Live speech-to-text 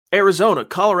Arizona,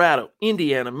 Colorado,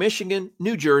 Indiana, Michigan,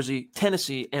 New Jersey,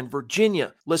 Tennessee, and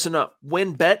Virginia. Listen up.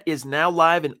 WynnBET is now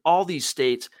live in all these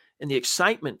states, and the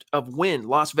excitement of Wynn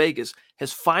Las Vegas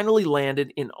has finally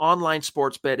landed in online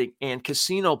sports betting and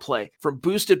casino play. From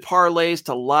boosted parlays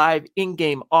to live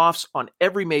in-game offs on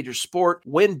every major sport,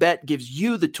 WynnBET gives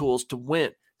you the tools to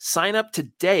win. Sign up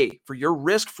today for your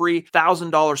risk-free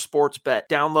 $1,000 sports bet.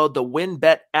 Download the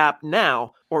WynnBET app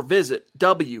now or visit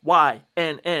wynnbet.com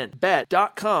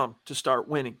to start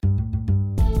winning.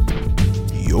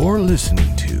 You're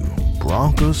listening to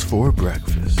Broncos for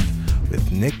Breakfast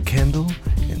with Nick Kendall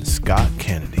and Scott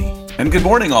Kennedy. And good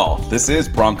morning, all. This is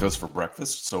Broncos for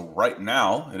Breakfast. So right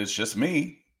now, it is just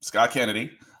me, Scott Kennedy,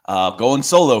 going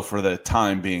solo for the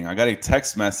time being. I got a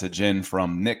text message in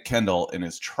from Nick Kendall in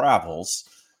his travels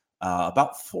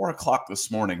about 4 o'clock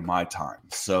this morning, my time.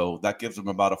 So that gives him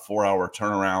about a 4-hour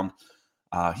turnaround.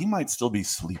 He might still be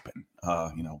sleeping.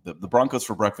 The Broncos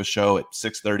for Breakfast show at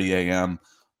 6:30 a.m.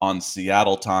 on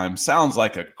Seattle time sounds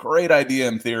like a great idea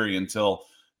in theory until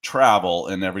travel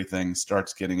and everything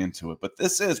starts getting into it. But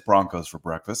this is Broncos for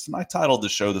Breakfast, and I titled the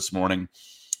show this morning,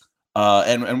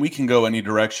 and we can go any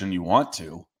direction you want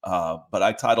to. But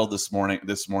I titled this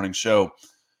morning's show,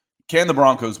 "Can the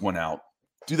Broncos win out?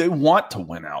 Do they want to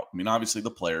win out?" I mean, obviously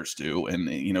the players do, and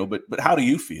but how do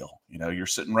you feel? You're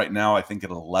sitting right now, I think,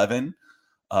 at 11,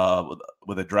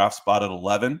 with a draft spot at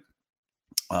 11,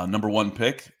 number one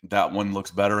pick. That one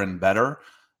looks better and better.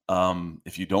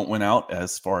 If you don't win out,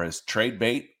 as far as trade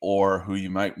bait or who you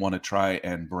might want to try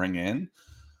and bring in.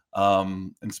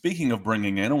 And speaking of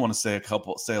bringing in, I want to say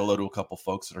hello to a couple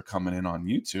folks that are coming in on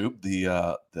YouTube.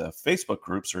 The Facebook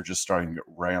groups are just starting to get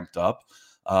ramped up.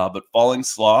 But Falling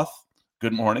Sloth,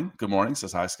 good morning. Good morning.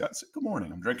 Says hi, Scott. Said, good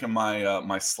morning. I'm drinking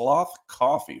my Sloth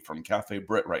coffee from Cafe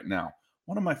Brit right now.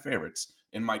 One of my favorites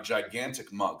in my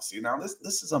gigantic mug. See, now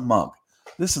this is a mug.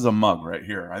 This is a mug right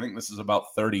here. I think this is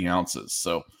about 30 ounces.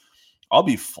 So I'll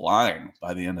be flying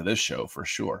by the end of this show for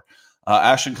sure.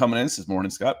 Ashton coming in says, morning,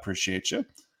 Scott. Appreciate you.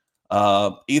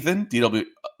 Ethan,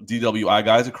 DWI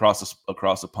guys across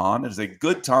the pond. It is a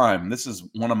good time. This is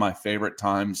one of my favorite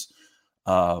times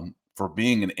for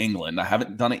being in England. I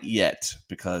haven't done it yet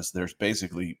because there's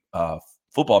basically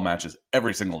football matches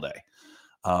every single day.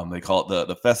 They call it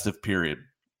the festive period.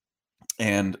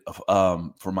 And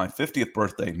for my 50th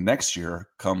birthday next year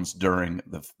comes during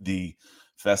the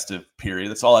festive period.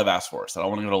 That's all I've asked for. So I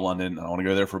want to go to London. I want to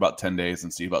go there for about 10 days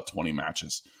and see about 20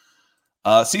 matches.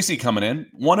 CC coming in,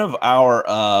 one of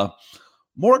our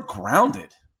more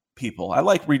grounded people. I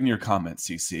like reading your comments,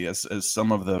 CC, as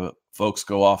some of the folks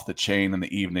go off the chain in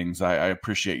the evenings. I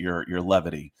appreciate your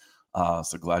levity.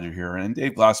 So glad you're here. And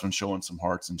Dave Glassman showing some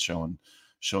hearts and showing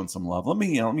some love. Let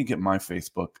me get my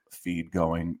Facebook feed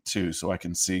going too, so I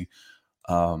can see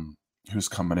who's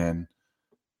coming in.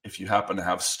 If you happen to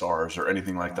have stars or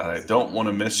anything like that, I don't want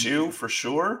to miss you for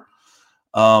sure.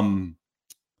 And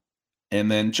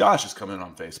then Josh is coming in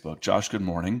on Facebook. Josh, good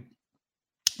morning.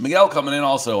 Miguel coming in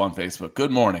also on Facebook. Good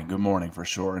morning for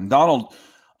sure. And Donald,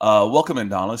 welcome in,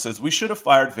 Donald. Says, we should have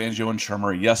fired Fangio and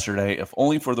Shermer yesterday, if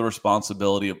only for the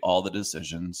responsibility of all the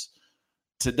decisions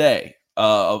today,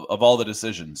 of all the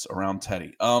decisions around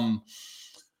Teddy.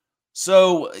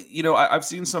 So, I've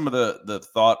seen some of the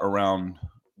thought around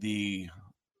the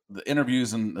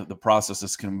interviews and the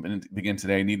processes can begin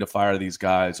today. Need to fire these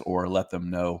guys or let them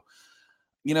know.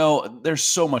 There's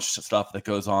so much stuff that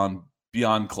goes on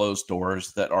beyond closed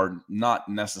doors that are not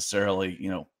necessarily,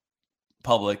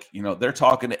 public. They're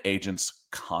talking to agents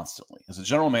constantly. As a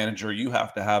general manager, you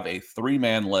have to have a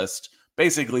 3-man list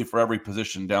basically for every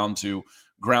position, down to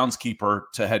groundskeeper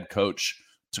to head coach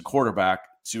to quarterback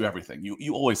to everything.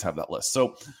 You always have that list.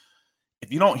 So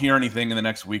if you don't hear anything in the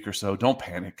next week or so, don't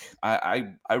panic. I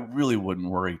really wouldn't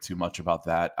worry too much about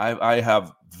that. I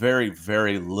have very,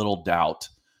 very little doubt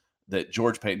that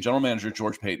general manager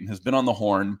George Payton, has been on the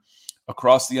horn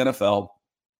across the NFL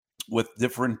with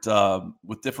different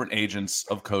agents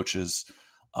of coaches,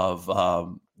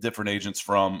 of different agents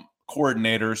from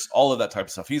coordinators, all of that type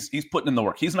of stuff. He's putting in the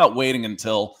work. He's not waiting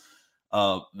until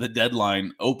the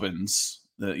deadline opens,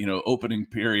 the opening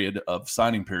period of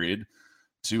signing period,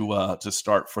 to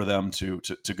start for them to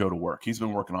go to work. He's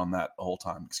been working on that the whole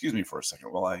time. Excuse me for a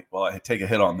second while I take a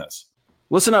hit on this.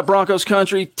 Listen up, Broncos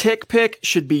country. TickPick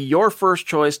should be your first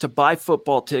choice to buy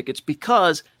football tickets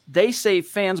because they save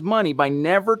fans money by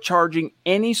never charging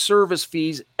any service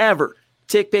fees ever.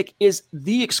 TickPick is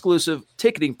the exclusive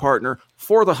ticketing partner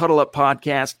for the Huddle Up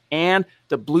podcast and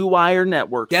the Blue Wire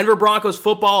Network. Denver Broncos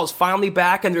football is finally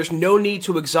back, and there's no need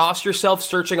to exhaust yourself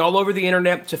searching all over the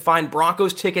internet to find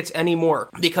Broncos tickets anymore,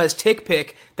 because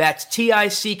TickPick, that's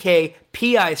TickPick,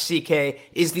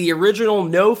 is the original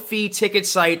no-fee ticket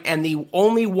site and the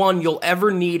only one you'll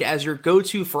ever need as your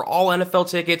go-to for all NFL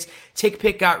tickets.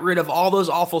 TickPick got rid of all those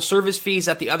awful service fees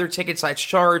that the other ticket sites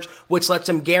charge, which lets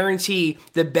them guarantee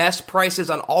the best prices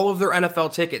on all of their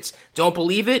NFL tickets. Don't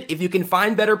believe it? If you can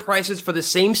find better prices for the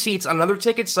same seats on another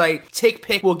ticket site,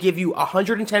 TickPick will give you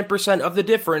 110% of the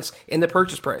difference in the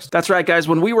purchase price. That's right, guys.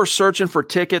 When we were searching for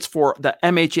tickets for the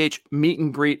MHH meet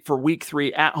and greet for Week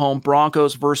 3 at home,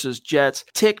 Broncos versus Jets,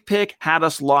 TickPick had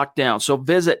us locked down. So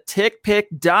visit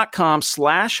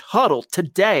tickpick.com/huddle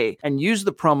today and use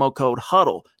the promo code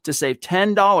HUDDLE to save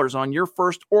 $10 on your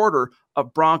first order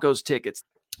of Broncos tickets.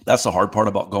 That's the hard part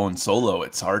about going solo.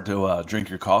 It's hard to drink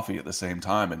your coffee at the same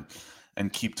time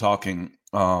and keep talking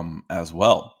as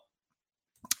well.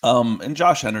 And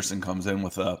Josh Henderson comes in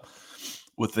with a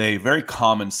very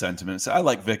common sentiment. So I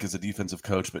like Vic as a defensive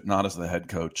coach, but not as the head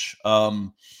coach.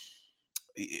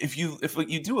 If you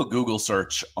do a Google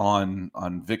search on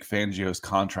Vic Fangio's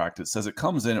contract, it says it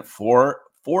comes in at 4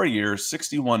 years,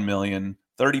 $61 million,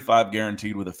 35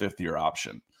 guaranteed with a 5th-year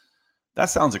option. That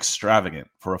sounds extravagant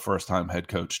for a first-time head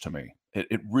coach to me.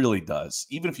 It really does.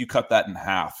 Even if you cut that in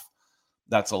half,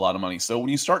 that's a lot of money. So when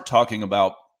you start talking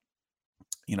about,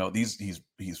 he's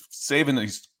saving,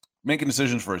 he's making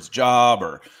decisions for his job,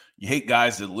 or you hate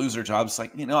guys that lose their jobs, it's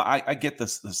like, I get the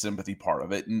sympathy part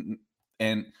of it.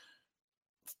 And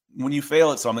when you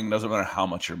fail at something, it doesn't matter how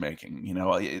much you're making.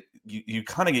 You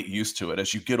kind of get used to it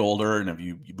as you get older, and if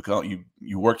you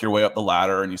work your way up the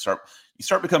ladder, and you start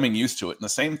becoming used to it. And the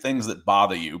same things that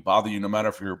bother you no matter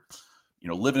if you're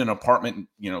living in an apartment,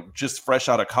 just fresh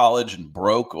out of college and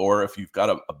broke, or if you've got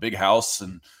a big house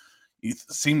and you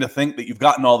seem to think that you've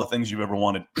gotten all the things you've ever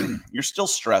wanted. You're still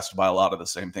stressed by a lot of the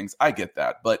same things. I get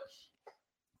that, but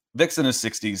Vic's in his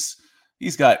 60s.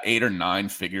 He's got 8 or 9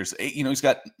 figures. He's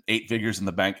got 8 figures in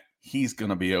the bank. He's going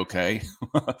to be okay.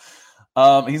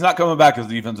 He's not coming back as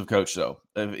the defensive coach, though.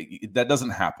 That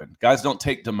doesn't happen. Guys don't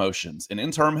take demotions. An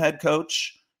interim head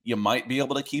coach, you might be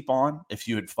able to keep on if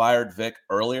you had fired Vic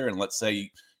earlier, and let's say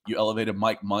you elevated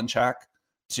Mike Munchak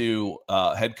to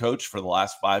head coach for the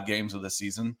last 5 games of the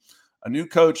season. A new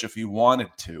coach, if you wanted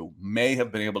to, may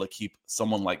have been able to keep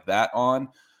someone like that on.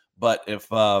 But if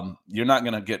you're not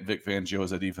going to get Vic Fangio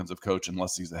as a defensive coach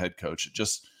unless he's the head coach, it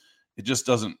just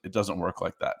doesn't work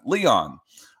like that. Leon,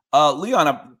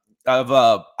 I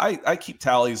keep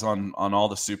tallies on all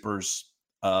the supers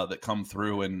that come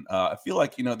through, and I feel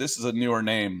like this is a newer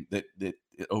name that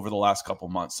over the last couple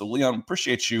months. So Leon,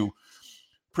 appreciate you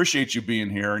being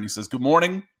here. And he says, "Good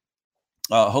morning.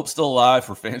 Hope still alive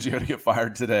for Fangio to get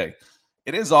fired today."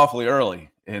 It is awfully early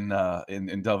in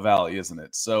Dove Valley, isn't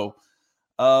it? So.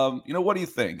 What do you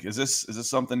think? Is this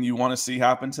something you want to see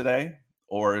happen today?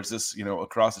 Or is this,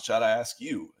 across the chat, I ask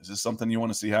you, is this something you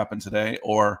want to see happen today?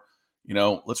 Or,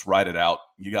 let's ride it out.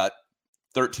 You got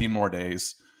 13 more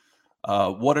days.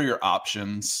 What are your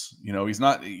options?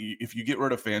 If you get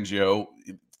rid of Fangio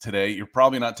today, you're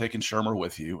probably not taking Shermer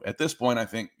with you. At this point, I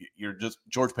think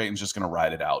George Payton's just going to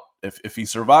ride it out. If he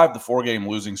survived the 4-game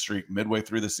losing streak midway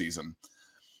through the season,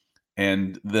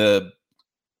 and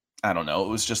I don't know, it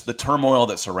was just the turmoil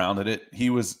that surrounded it, he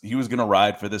was going to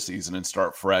ride for the season and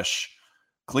start fresh,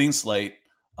 clean slate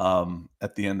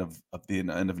at the end of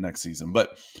next season.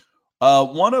 But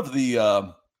one of the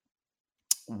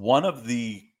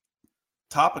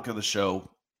topic of the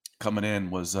show coming in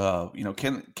was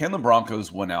can the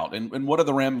Broncos win out, and what are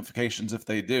the ramifications if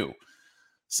they do?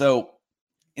 So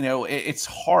it's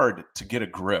hard to get a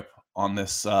grip on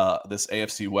this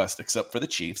AFC West, except for the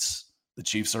Chiefs. The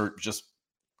Chiefs are just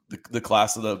the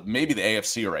class of maybe the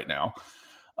AFC right now.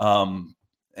 And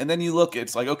then you look,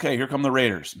 it's like, okay, here come the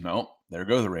Raiders. No, there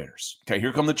go the Raiders. Okay,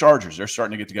 here come the Chargers. They're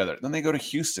starting to get together. Then they go to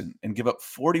Houston and give up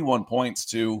 41 points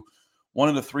to one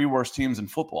of the 3 worst teams in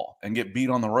football and get beat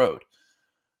on the road.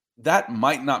 That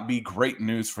might not be great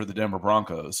news for the Denver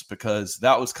Broncos, because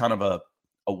that was kind of a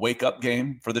wake-up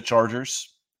game for the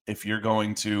Chargers. If you're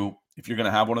going to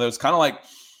have one of those, kind of like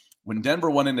when Denver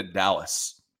went into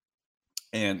Dallas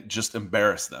and just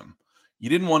embarrass them. You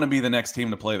didn't want to be the next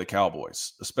team to play the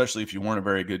Cowboys, especially if you weren't a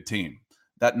very good team.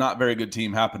 That not very good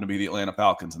team happened to be the Atlanta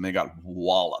Falcons, and they got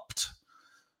walloped.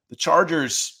 The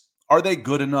Chargers, are they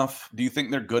good enough? Do you think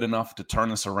they're good enough to turn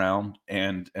this around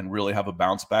and really have a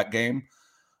bounce back game?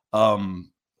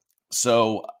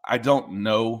 So I don't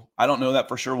know. I don't know that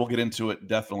for sure. We'll get into it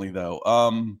definitely, though.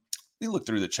 Let me look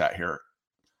through the chat here.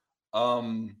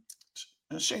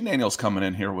 Shane Daniels coming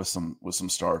in here with some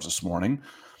stars this morning.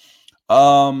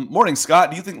 Morning,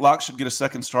 Scott. Do you think Locke should get a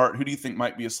second start? Who do you think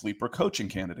might be a sleeper coaching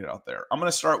candidate out there? I'm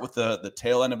going to start with the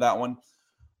tail end of that one.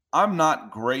 I'm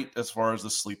not great as far as the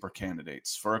sleeper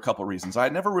candidates for a couple of reasons. I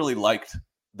never really liked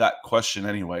that question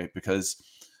anyway, because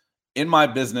in my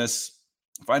business,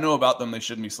 if I know about them, they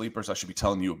shouldn't be sleepers. I should be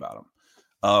telling you about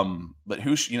them. But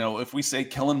if we say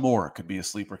Kellen Moore could be a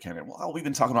sleeper candidate, well, we've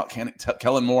been talking about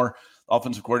Kellen Moore,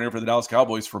 offensive coordinator for the Dallas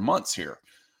Cowboys, for months here.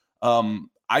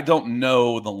 I don't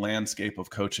know the landscape of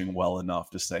coaching well enough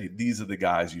to say these are the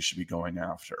guys you should be going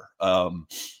after.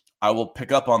 I will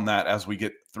pick up on that as we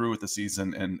get through with the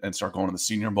season and start going to the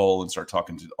Senior Bowl and start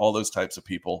talking to all those types of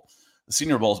people. The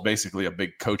Senior Bowl is basically a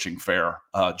big coaching fair,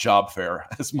 job fair,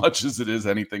 as much as it is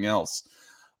anything else.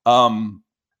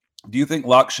 Do you think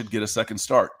Locke should get a second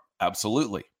start?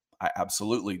 Absolutely. I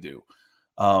absolutely do.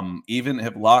 Even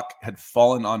if Locke had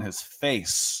fallen on his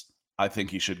face, I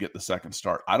think he should get the second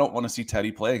start. I don't want to see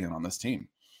Teddy play again on this team.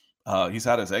 He's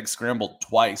had his eggs scrambled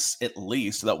twice, at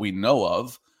least, that we know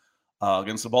of.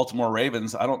 Against the Baltimore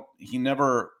Ravens, he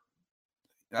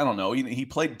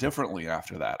played differently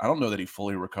after that. I don't know that he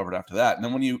fully recovered after that. And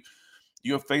then when you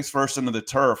have face first into the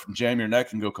turf and jam your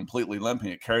neck and go completely limping,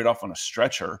 it carried off on a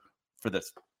stretcher for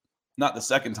this, not the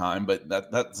second time, but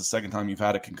that's the second time you've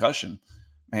had a concussion.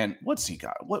 Man, what's he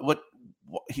got? What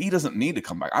he doesn't need to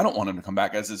come back. I don't want him to come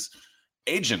back. As his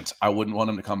agent, I wouldn't want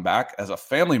him to come back. As a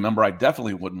family member, I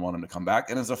definitely wouldn't want him to come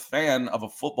back. And as a fan of a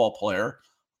football player,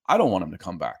 I don't want him to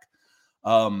come back.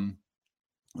 The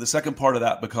second part of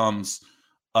that becomes,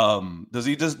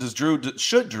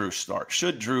 should Drew start?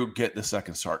 Should Drew get the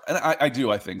second start? And I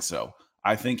do. I think so.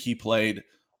 I think he played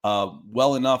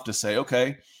well enough to say,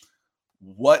 okay,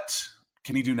 what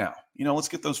can he do now? Let's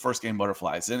get those first game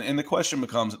butterflies. And the question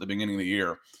becomes at the beginning of the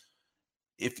year,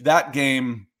 if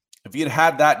he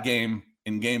had that game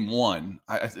in game one,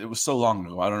 it was so long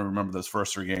ago. I don't remember those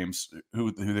first three games,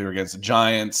 who they were against. The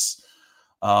Giants.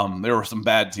 There were some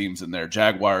bad teams in there.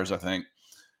 Jaguars, I think.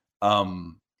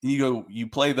 You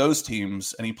play those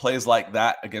teams and he plays like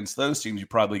that against those teams, you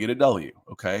probably get a W.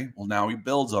 Okay. Well, now he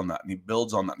builds on that and he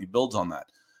builds on that and he builds on that.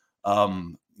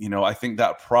 I think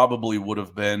that probably would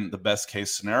have been the best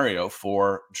case scenario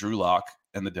for Drew Lock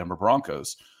and the Denver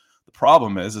Broncos. The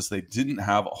problem is they didn't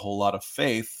have a whole lot of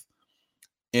faith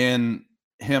in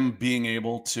him being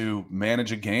able to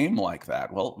manage a game like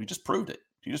that. Well, we just proved it.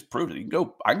 You just proved it.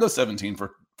 I can go 17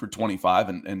 for 25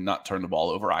 and not turn the ball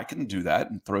over. I can do that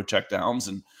and throw check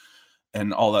downs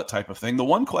and all that type of thing. The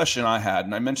one question I had,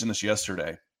 and I mentioned this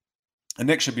yesterday, and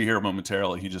Nick should be here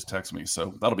momentarily. He just texted me,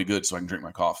 so that'll be good so I can drink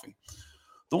my coffee.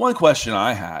 The one question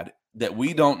I had that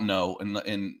we don't know,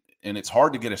 and it's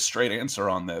hard to get a straight answer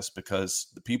on this because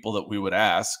the people that we would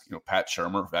ask, Pat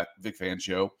Shurmur, Vic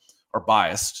Fangio, are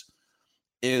biased,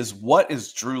 is what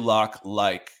is Drew Lock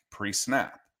like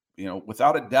pre-snap?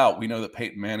 Without a doubt, we know that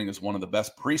Peyton Manning is one of the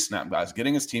best pre-snap guys,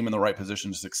 getting his team in the right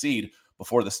position to succeed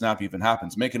before the snap even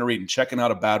happens, making a read and checking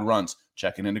out of bad runs,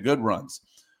 checking into good runs.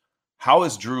 How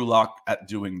is Drew Lock at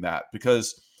doing that?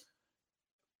 Because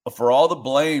for all the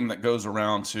blame that goes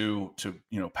around to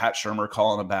Pat Shurmur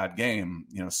calling a bad game,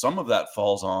 some of that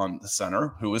falls on the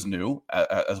center, who is new,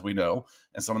 as we know,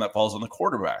 and some of that falls on the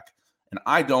quarterback. And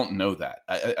I don't know that.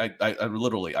 I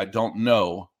literally don't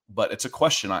know, but it's a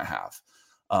question I have.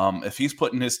 If he's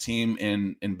putting his team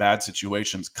in bad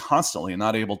situations constantly and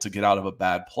not able to get out of a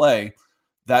bad play,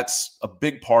 that's a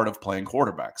big part of playing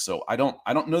quarterback. So I don't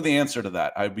know the answer to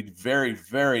that. I'd be very,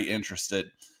 very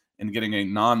interested in getting a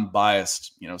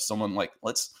non-biased, someone like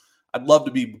I'd love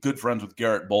to be good friends with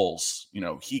Garrett Bowles.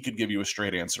 He could give you a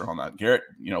straight answer on that. Garrett,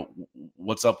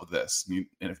 what's up with this? And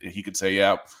if he could say,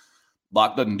 yeah,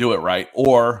 Locke doesn't do it right.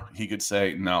 Or he could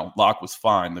say, no, Locke was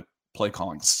fine. The play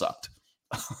calling sucked.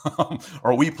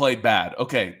 Or we played bad.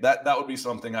 Okay, that would be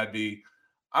something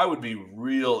I would be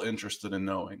real interested in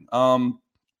knowing.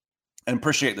 And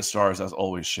appreciate the stars as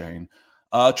always, Shane.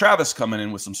 Travis coming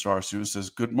in with some stars too, says,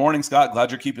 "Good morning, Scott. Glad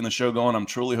you're keeping the show going. I'm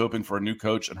truly hoping for a new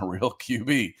coach and a real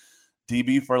QB,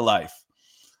 DB for life."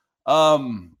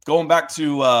 Going back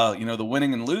to the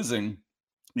winning and losing,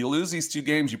 you lose these two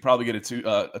games, you probably get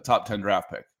a top 10 draft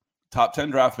pick. Top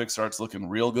 10 draft pick starts looking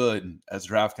real good as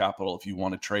draft capital if you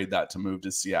want to trade that to move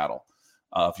to Seattle,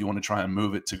 if you want to try and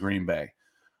move it to Green Bay.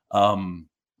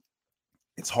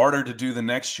 It's harder to do the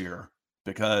next year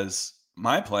because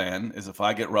my plan is if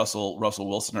I get Russell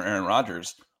Wilson or Aaron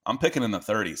Rodgers, I'm picking in the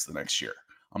 30s the next year.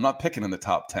 I'm not picking in the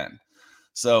top 10.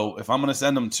 So if I'm going to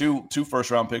send them two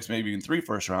first-round picks, maybe even 3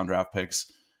 first-round draft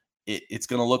picks, it's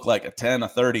going to look like a 10, a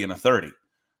 30, and a 30.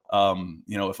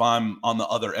 If I'm on the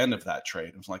other end of that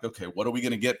trade, I'm like, okay, what are we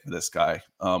going to get for this guy?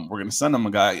 We're going to send them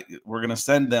a guy. We're going to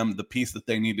send them the piece that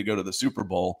they need to go to the Super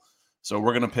Bowl. So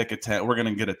we're going to pick a 10. We're going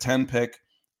to get a 10 pick,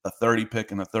 a 30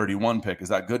 pick, and a 31 pick. Is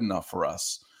that good enough for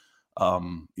us?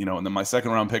 And then my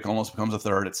second round pick almost becomes a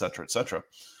third, et cetera, et cetera.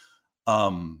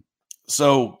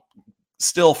 So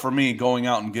still for me, going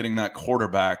out and getting that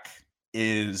quarterback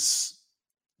is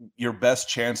your best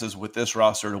chances with this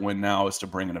roster to win now is to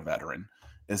bring in a veteran.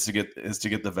 Is to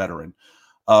get the veteran.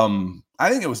 I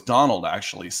think it was Donald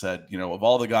actually said, of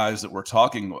all the guys that we're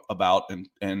talking about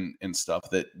and stuff,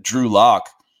 that Drew Lock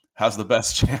has the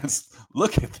best chance.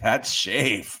 Look at that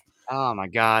shave. Oh my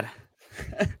God.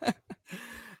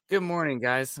 Good morning,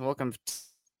 guys. Welcome.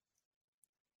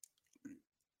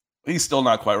 He's still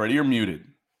not quite ready. You're muted.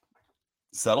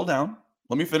 Settle down.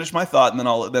 Let me finish my thought, and then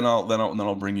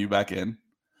I'll bring you back in.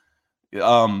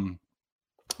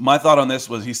 My thought on this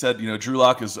was he said, Drew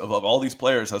Lock is of all these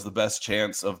players has the best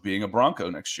chance of being a Bronco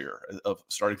next year, of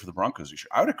starting for the Broncos this year.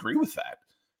 I would agree with that.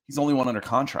 He's only one under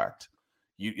contract.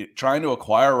 Trying to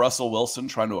acquire Russell Wilson,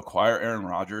 trying to acquire Aaron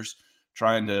Rodgers,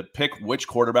 trying to pick which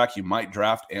quarterback you might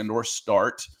draft and or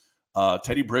start.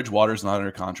 Teddy Bridgewater's not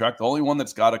under contract. The only one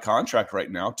that's got a contract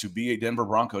right now to be a Denver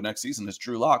Bronco next season is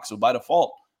Drew Lock. So by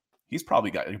default, he's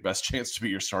probably got your best chance to be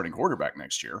your starting quarterback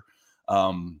next year.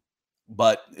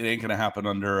 But it ain't going to happen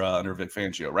under Vic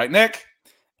Fangio. Right, Nick?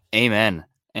 Amen.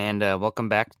 And welcome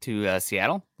back to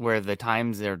Seattle, where the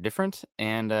times are different.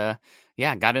 And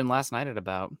got in last night at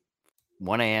about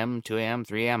 1 a.m., 2 a.m.,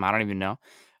 3 a.m. I don't even know.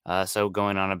 So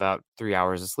going on about 3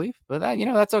 hours of sleep. But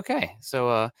that's okay.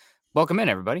 So welcome in,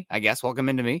 everybody. I guess welcome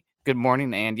into me. Good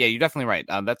morning. And yeah, you're definitely right.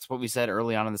 That's what we said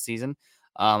early on in the season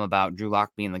about Drew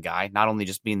Lock being the guy, not only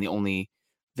just being the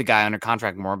guy under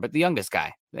contract more, but the youngest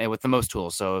guy with the most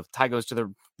tools. So if tie goes to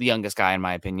the youngest guy, in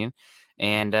my opinion.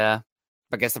 And I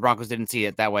guess the Broncos didn't see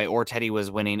it that way, or Teddy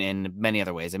was winning in many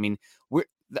other ways. I mean,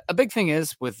 a big thing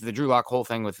is with the Drew Lock whole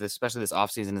thing with this, especially this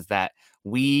offseason, is that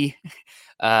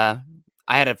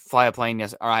I had to fly a plane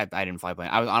yesterday, or I didn't fly a plane.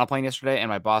 I was on a plane yesterday, and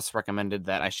my boss recommended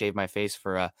that I shave my face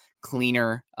for a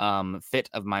cleaner fit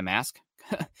of my mask.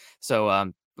 So I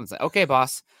was like, okay,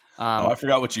 boss. I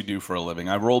forgot what you do for a living.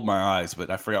 I rolled my eyes, but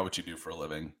I forgot what you do for a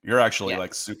living. You're actually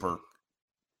like super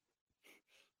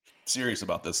serious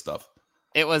about this stuff.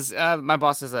 It was my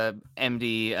boss is a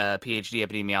MD, PhD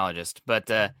epidemiologist, but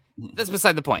that's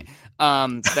beside the point.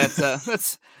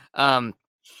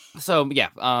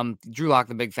 Drew Lock,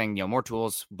 the big thing, more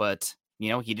tools, but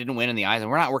he didn't win in the eyes,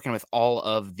 and we're not working with all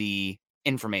of the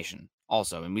information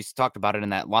also. And we talked about it in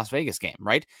that Las Vegas game,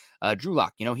 right? Drew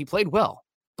Lock, he played well.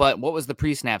 But what was the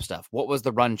pre-snap stuff? What was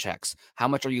the run checks? How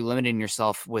much are you limiting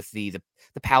yourself with the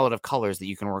palette of colors that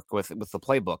you can work with the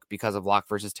playbook because of Lock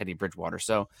versus Teddy Bridgewater?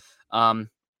 So,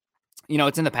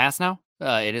 it's in the past now.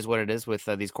 It is what it is with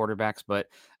these quarterbacks. But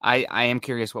I am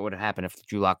curious what would have happened if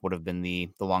Drew Lock would have been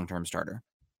the long-term starter.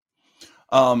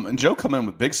 And Joe come in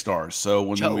with big stars. So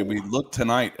when we look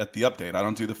tonight at the update, I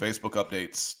don't do the Facebook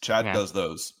updates. Chad does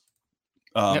those.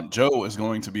 Joe is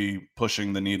going to be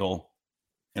pushing the needle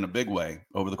in a big way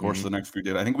over the course of the next few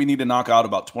days. I think we need to knock out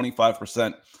about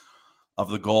 25% of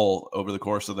the goal over the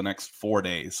course of the next 4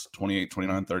 days, 28,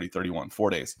 29, 30, 31, 4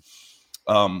 days.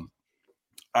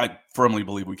 I firmly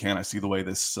believe we can. I see the way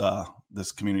this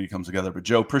community comes together. But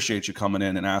Joe, appreciate you coming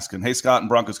in and asking, hey, Scott in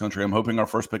Broncos country, I'm hoping our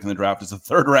first pick in the draft is a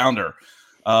third rounder.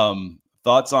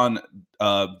 Thoughts on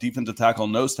defensive tackle,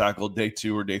 nose tackle, day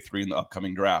 2 or day 3 in the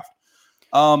upcoming draft?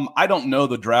 I don't know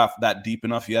the draft that deep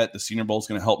enough yet. The Senior Bowl is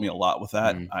going to help me a lot with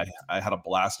that. I had a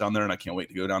blast down there, and I can't wait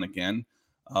to go down again,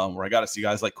 where I got to see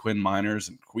guys like Quinn Miners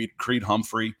and Creed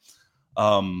Humphrey.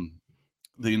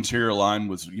 The interior line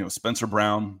was, Spencer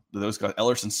Brown, those guys,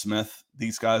 Ellerson Smith.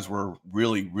 These guys were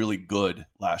really, really good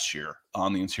last year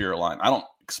on the interior line. I don't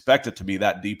expect it to be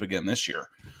that deep again this year.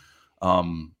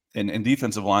 And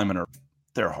defensive linemen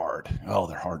they're hard. Oh,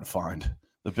 they're hard to find.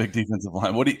 The big defensive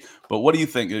line. What do you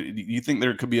think? Do you think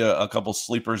there could be a couple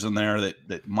sleepers in there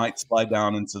that might slide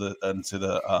down into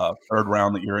the third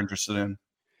round that you're interested in?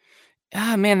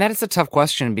 Man, that is a tough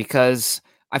question because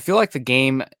I feel like the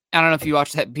game. I don't know if you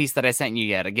watched that piece that I sent you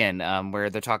yet. Again,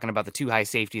 where they're talking about the 2 high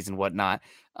safeties and whatnot.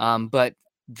 But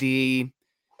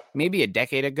maybe a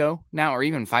decade ago now, or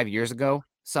even 5 years ago,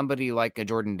 somebody like a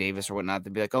Jordan Davis or whatnot,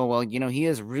 they'd be like, oh well, he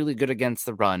is really good against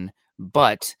the run,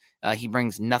 but he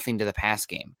brings nothing to the pass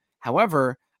game.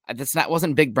 However,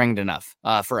 wasn't big brained enough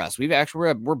for us.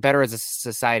 We're better as a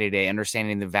society today,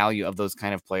 understanding the value of those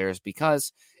kind of players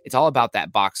because it's all about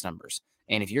that box numbers.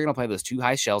 And if you're going to play those 2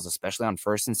 high shells, especially on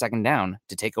first and second down,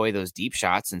 to take away those deep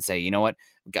shots and say, you know what,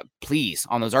 please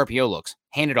on those RPO looks,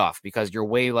 hand it off because you're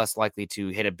way less likely to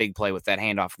hit a big play with that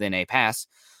handoff than a pass.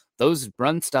 Those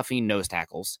run stuffing nose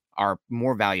tackles are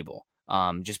more valuable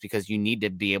just because you need to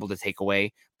be able to take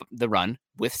away the run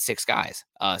with 6 guys.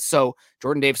 So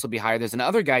Jordan Davis will be higher. There's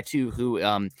another guy too who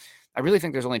I really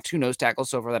think there's only 2 nose tackles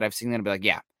so far that I've seen that be like,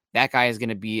 yeah, that guy is going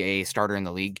to be a starter in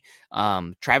the league.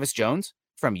 Travis Jones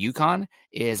from UConn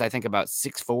is, I think, about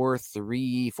 6'4",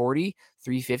 340,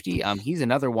 350. He's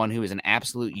another one who is an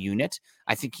absolute unit.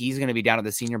 I think he's going to be down at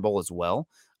the Senior Bowl as well.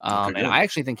 And I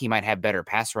actually think he might have better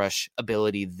pass rush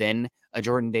ability than a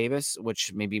Jordan Davis,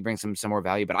 which maybe brings him some more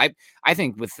value. But I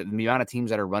think with the amount of teams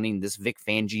that are running this Vic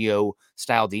Fangio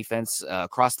style defense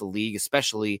across the league,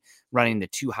 especially running the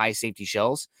 2 high safety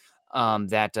shells,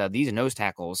 that these nose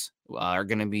tackles are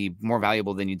going to be more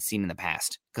valuable than you'd seen in the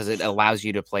past because it allows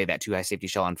you to play that 2 high safety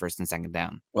shell on 1st and 2nd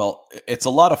down. Well, it's a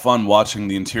lot of fun watching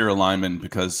the interior linemen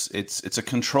because it's a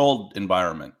controlled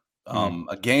environment.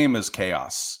 A game is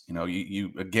chaos. You know,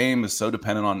 a game is so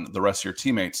dependent on the rest of your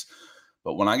teammates.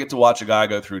 But when I get to watch a guy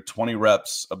go through 20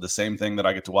 reps of the same thing that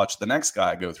I get to watch the next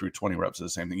guy go through 20 reps of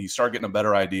the same thing, you start getting a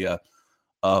better idea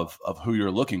of who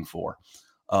you're looking for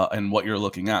and what you're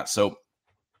looking at. So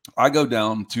I go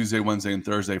down Tuesday, Wednesday, and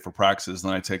Thursday for practices,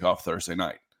 and then I take off Thursday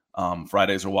night.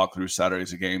 Fridays are walkthroughs,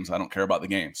 Saturdays are games. I don't care about the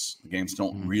games. The games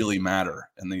don't really matter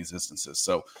in these instances.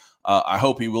 So I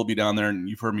hope he will be down there. And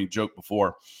you've heard me joke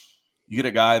before. You get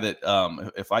a guy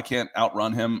that if I can't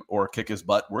outrun him or kick his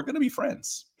butt, we're going to be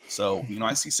friends. So, you know,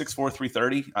 I see 6'4",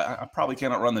 330. I probably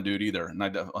can't outrun the dude either. And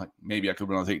maybe I could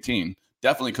when I was 18.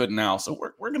 Definitely couldn't now. So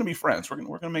we're going to be friends. We're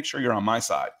going to make sure you're on my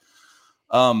side.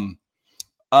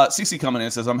 CC coming in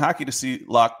says, I'm happy to see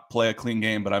Locke play a clean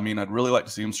game, but I mean, I'd really like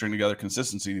to see him string together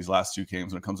consistency these last 2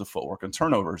 games when it comes to footwork and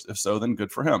turnovers. If so, then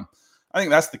good for him. I think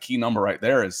that's the key number right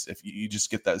there is if you just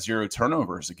get that 0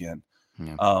 turnovers again.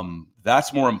 Yeah.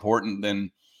 That's more important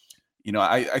than, you know,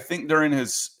 I think during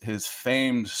his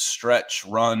famed stretch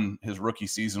run, his rookie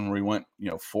season where he went,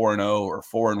 4-0 or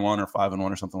 4-1 or 5-1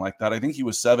 or something like that. I think he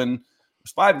was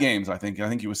 5 games. I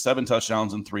think he was 7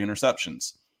 touchdowns and 3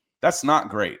 interceptions. That's not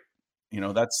great. You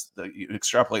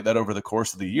extrapolate that over the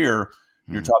course of the year,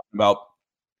 you're talking about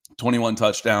 21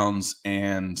 touchdowns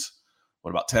and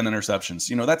what about 10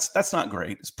 interceptions? That's not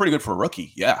great. It's pretty good for a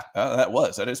rookie. Yeah,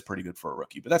 that is pretty good for a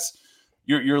rookie, but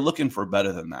you're looking for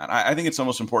better than that. I think it's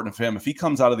almost important for him. If he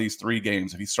comes out of these 3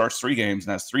 games, if he starts 3 games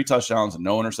and has 3 touchdowns and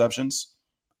no interceptions,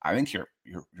 I think you're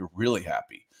really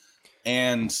happy.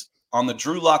 And on the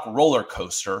Drew Lock roller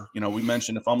coaster, we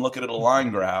mentioned if I'm looking at a line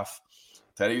graph,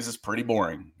 Teddy's is pretty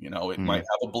boring. It might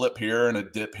have a blip here and a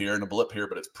dip here and a blip here,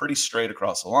 but it's pretty straight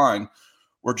across the line.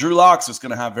 Where Drew Lock's is going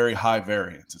to have very high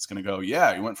variance. It's going to go,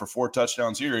 yeah, he went for 4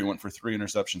 touchdowns here, he went for 3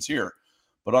 interceptions here.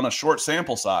 But on a short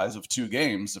sample size of 2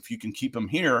 games, if you can keep him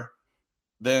here,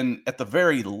 then at the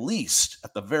very least,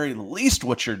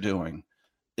 what you're doing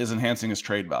is enhancing his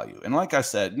trade value. And like I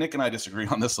said, Nick and I disagree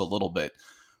on this a little bit,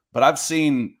 but I've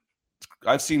seen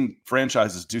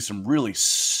franchises do some really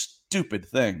stupid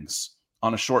things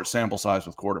on a short sample size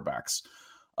with quarterbacks.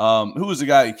 Who was the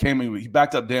guy he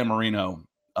backed up Dan Marino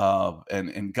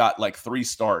and got like 3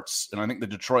 starts. And I think the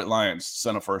Detroit Lions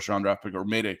sent a 1st-round draft pick or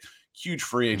made a huge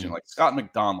free agent like Scott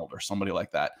McDonald or somebody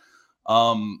like that.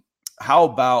 How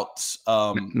about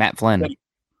Matt Flynn?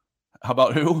 How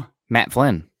about who? Matt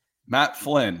Flynn.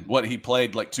 What, he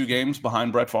played like 2 games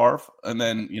behind Brett Favre and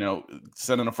then,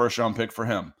 sending a 1st-round pick for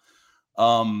him.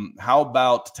 How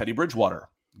about Teddy Bridgewater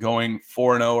going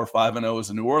 4-0 or 5-0 as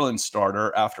a New Orleans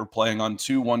starter after playing on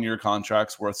 2 one-year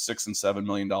contracts worth $6 and $7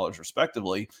 million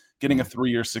respectively, getting a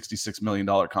 3-year, $66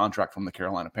 million contract from the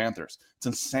Carolina Panthers? It's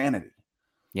insanity.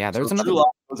 Yeah, there's so another. Drew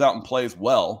Lock goes out and plays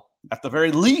well. At the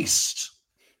very least,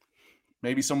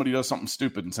 maybe somebody does something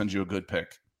stupid and sends you a good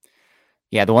pick.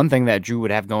 Yeah, the one thing that Drew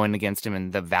would have going against him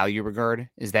in the value regard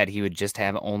is that he would just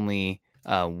have only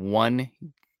 1. I'm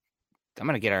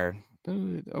going to get our.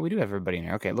 Oh, we do have everybody in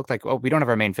here. Okay, it looked like. Oh, we don't have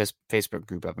our main Facebook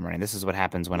group up and running. This is what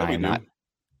happens when I am not.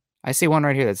 I see one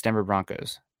right here that's Denver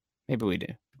Broncos. Maybe we do.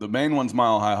 The main one's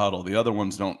Mile High Huddle. The other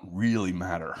ones don't really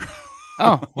matter.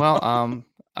 Oh, well,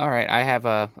 all right. I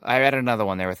added another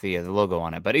one there with the logo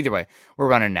on it. But either way, we're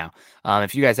running now.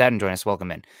 If you guys hadn't joined us,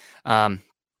 welcome in.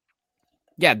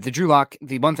 Yeah, the Drew Lock,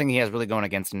 the one thing he has really going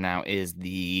against him now is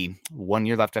the 1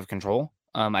 year left of control.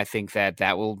 I think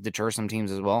that will deter some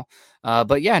teams as well.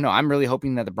 But yeah, no, I'm really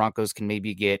hoping that the Broncos can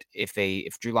maybe get, if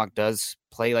Drew Lock does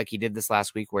play like he did this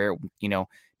last week, where,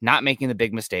 not making the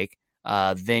big mistake,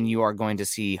 then you are going to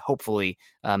see, hopefully,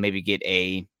 maybe get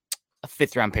a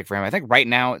 5th round pick for him. I think right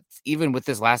now, even with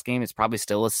this last game, it's probably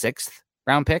still a 6th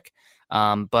round pick.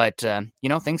 But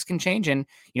things can change, and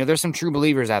there's some true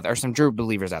believers out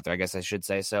there, I guess I should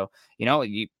say. So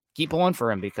you keep pulling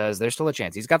for him because there's still a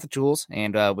chance. He's got the tools,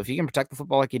 and if he can protect the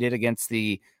football like he did against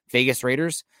the Vegas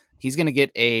Raiders, he's going to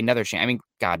get another chance. I mean,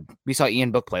 God, we saw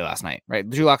Ian Book play last night, right?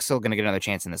 Drew Lock's still going to get another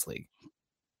chance in this league.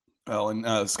 Well,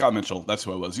 and Scott Mitchell, that's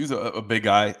who I was. He's a big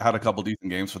guy, had a couple decent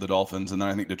games for the Dolphins, and then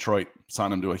I think Detroit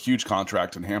signed him to a huge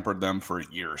contract and hampered them for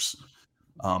years.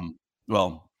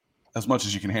 Well, as much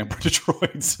as you can hamper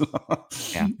Detroit. So,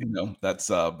 yeah. That's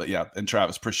but yeah, and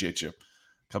Travis, appreciate you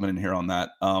coming in here on that.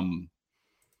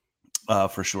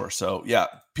 For sure. So yeah,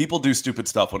 people do stupid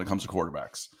stuff when it comes to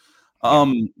quarterbacks.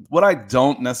 What I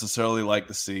don't necessarily like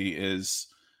to see is,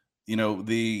 and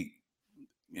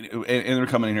they're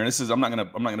coming in here. This is I'm not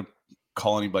gonna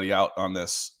call anybody out on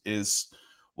this. Is,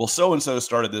 well, so and so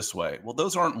started this way. Well,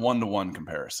 those aren't 1-to-1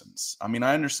 comparisons. I mean,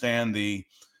 I understand the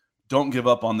don't give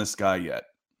up on this guy yet.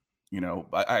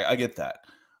 I get that.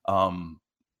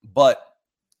 But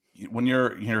when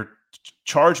you're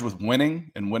charged with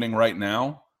winning and winning right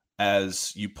now,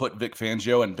 as you put Vic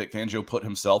Fangio, and Vic Fangio put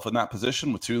himself in that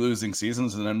position with 2 losing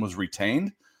seasons and then was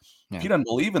retained. Yeah. If he doesn't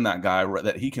believe in that guy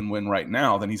that he can win right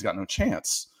now, then he's got no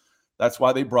chance. That's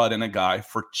why they brought in a guy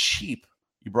for cheap.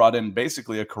 You brought in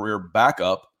basically a career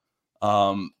backup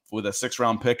with a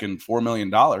 6th-round pick and $4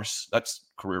 million. That's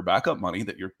career backup money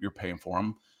that you're paying for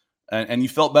him. And you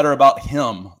felt better about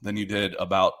him than you did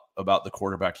about the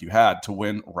quarterback you had to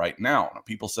win right now.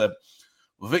 People said,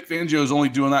 well, Vic Fangio is only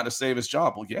doing that to save his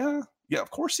job. Well, yeah, of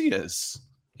course he is.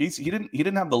 He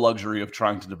didn't have the luxury of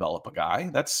trying to develop a guy.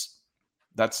 That's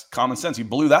common sense. He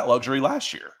blew that luxury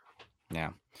last year.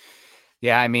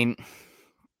 Yeah. I mean,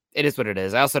 it is what it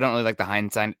is. I also don't really like the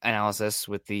hindsight analysis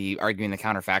with the arguing the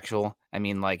counterfactual. I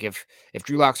mean, like if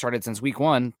Drew Lock started since week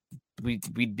 1,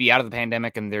 we'd be out of the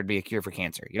pandemic and there'd be a cure for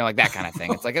cancer. Like that kind of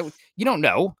thing. It's like you don't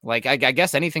know. Like I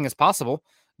guess anything is possible.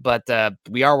 But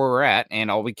we are where we're at, and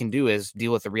all we can do is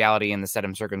deal with the reality and the set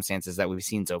of circumstances that we've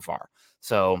seen so far.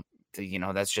 So,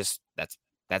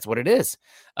 that's what it is.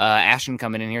 Ashton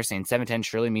coming in here saying 7-10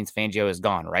 surely means Fangio is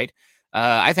gone, right?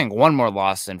 I think one more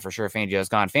loss and for sure Fangio is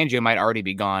gone. Fangio might already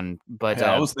be gone, but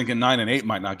I was thinking 9-8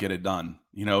 might not get it done.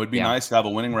 It'd be nice to have a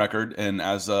winning record, and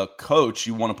as a coach,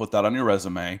 you want to put that on your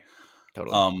resume.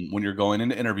 Totally. When you're going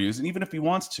into interviews, and even if he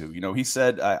wants to, he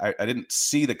said, I didn't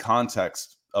see the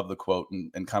context of the quote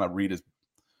and kind of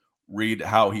read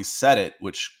how he said it,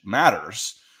 which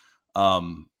matters.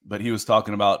 But he was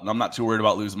talking about, I'm not too worried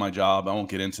about losing my job. I won't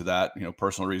get into that.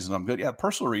 Personal reasons I'm good. Yeah.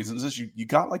 Personal reasons is you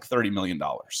got like $30 million,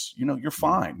 you're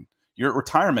fine. You're at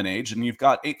retirement age and you've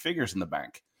got 8 figures in the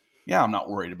bank. Yeah. I'm not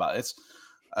worried about it.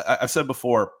 I've said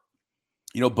before,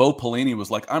 Bo Pelini was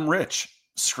like, I'm rich.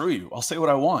 Screw you. I'll say what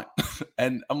I want.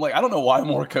 And I'm like, I don't know why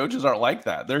more coaches aren't like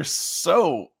that. There's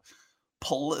such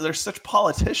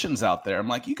politicians out there. I'm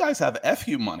like, you guys have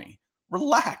FU money.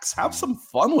 Relax. Have some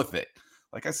fun with it.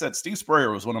 Like I said, Steve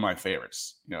Spurrier was one of my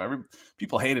favorites.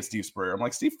 People hated Steve Spurrier. I'm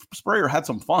like, Steve Spurrier had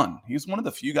some fun. He's one of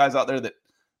the few guys out there that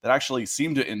actually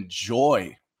seemed to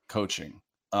enjoy coaching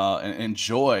and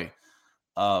enjoy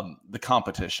the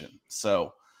competition.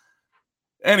 So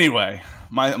anyway,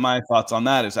 my thoughts on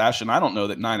that is, Ashton, I don't know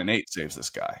that 9-8 saves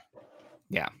this guy.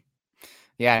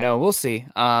 Yeah, no, we'll see.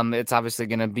 It's obviously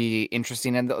going to be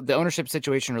interesting, and the ownership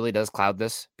situation really does cloud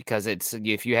this, because it's,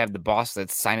 if you have the boss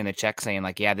that's signing the check saying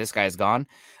like, yeah, this guy's gone,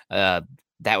 that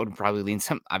would probably lean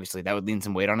some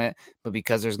weight on it. But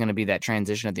because there's going to be that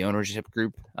transition at the ownership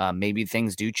group, maybe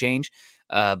things do change.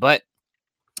 But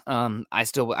I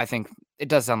think it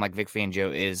does sound like Vic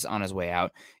Fangio is on his way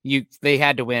out. They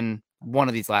had to win one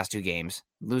of these last 2 games,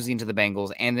 losing to the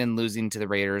Bengals and then losing to the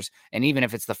Raiders. And even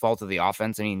if it's the fault of the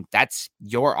offense, I mean, that's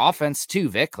your offense too,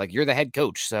 Vic. Like, you're the head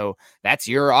coach, so that's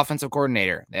your offensive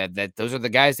coordinator. That those are the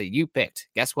guys that you picked.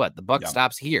 Guess what? The buck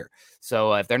stops here.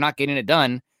 So if they're not getting it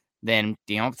done, then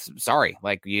sorry.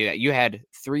 Like you had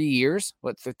 3 years,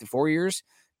 4 years?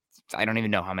 I don't even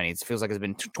know how many. It feels like it's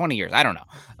been 20 years. I don't know.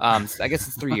 I guess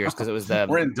it's 3 years because it was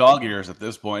we're in dog years at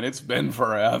this point. It's been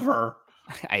forever.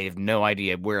 I have no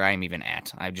idea where I'm even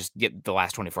at. I just get the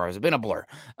last 24 hours have been a blur.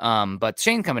 But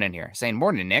Shane coming in here saying,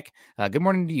 morning, Nick. Good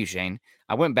morning to you, Shane.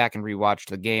 I went back and rewatched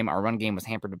the game. Our run game was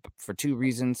hampered for 2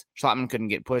 reasons. Schlottman couldn't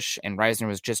get push, and Reisner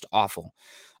was just awful.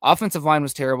 Offensive line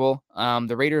was terrible.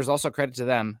 The Raiders, also credit to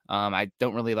them. I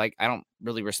don't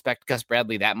really respect Gus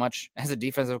Bradley that much as a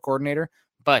defensive coordinator,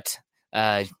 but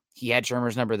he had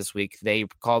Shermer's number this week. They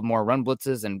called more run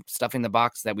blitzes and stuffing the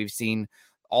box that we've seen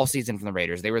all season from the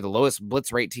Raiders. They were the lowest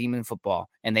blitz rate team in football,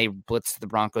 and they blitzed the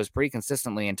Broncos pretty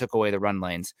consistently and took away the run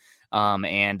lanes.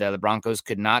 And the Broncos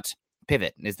could not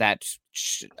pivot. Is that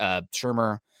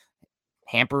Shermer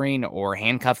hampering or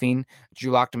handcuffing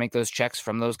Drew Lock to make those checks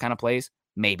from those kind of plays?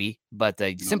 Maybe, but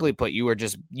simply put, you were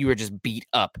just beat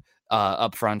up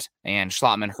front, and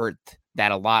Schlottmann hurt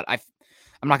that a lot.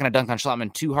 I'm not going to dunk on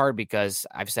Schlottmann too hard because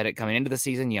I've said it coming into the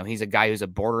season. He's a guy who's a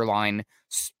borderline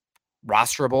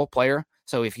rosterable player.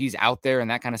 So if he's out there in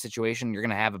that kind of situation, you're going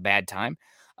to have a bad time.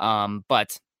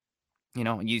 But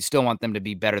you still want them to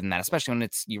be better than that, especially when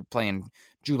you're playing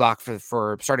Drew Lock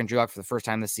for starting Drew Lock for the first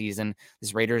time this season.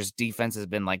 This Raiders defense has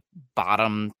been like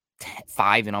bottom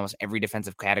 5 in almost every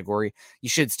defensive category. You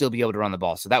should still be able to run the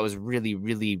ball. So that was really,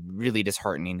 really, really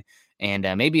disheartening, and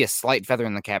maybe a slight feather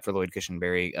in the cap for Lloyd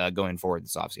Cushenberry going forward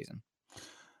this offseason.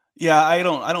 Yeah, I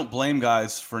don't blame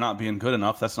guys for not being good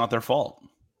enough. That's not their fault.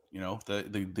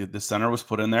 The center was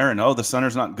put in there, and the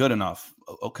center's not good enough.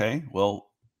 Okay,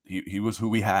 well, he was who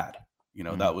we had.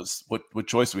 That was what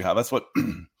choice we have. That's what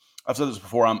I've said this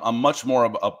before. I'm much more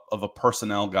of a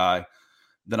personnel guy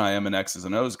than I am an X's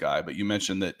and O's guy. But you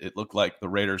mentioned that it looked like the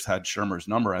Raiders had Shermer's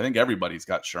number. I think everybody's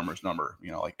got Shermer's number.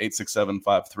 Like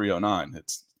 867-5309.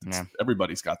 It's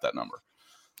everybody's got that number.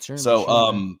 Sure.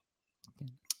 So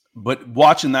but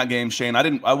watching that game, Shane,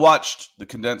 I watched the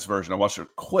condensed version. I watched it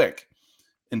quick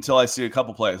until I see a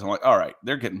couple plays. I'm like, all right,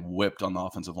 they're getting whipped on the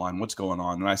offensive line. What's going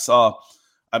on? And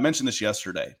I mentioned this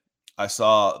yesterday. I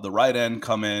saw the right end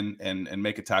come in and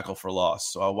make a tackle for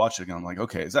loss. So I watched it again. I'm like,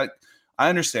 okay, I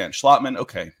understand. Schlottmann,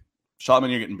 okay. Schlottmann,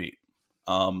 you're getting beat.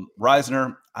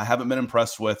 Reisner, I haven't been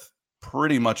impressed with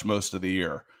pretty much most of the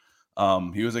year.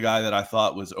 He was a guy that I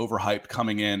thought was overhyped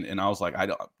coming in, and I was like,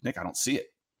 Nick, I don't see it.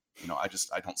 I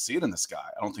don't see it in this guy.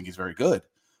 I don't think he's very good.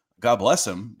 God bless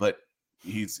him, but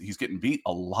he's getting beat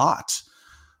a lot.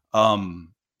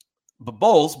 But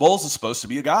Bowles is supposed to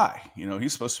be a guy.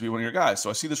 He's supposed to be one of your guys. So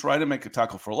I see this right end make a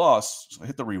tackle for loss. So I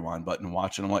hit the rewind button and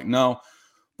watch it. I'm like, no.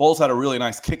 Bowles had a really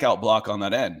nice kick out block on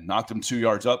that end, knocked him 2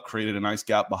 yards up, created a nice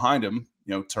gap behind him,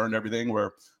 turned everything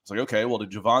where it's like, okay, well,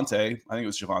 did Javonte, I think it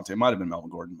was Javonte, it might've been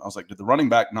Melvin Gordon. I was like, did the running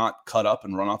back not cut up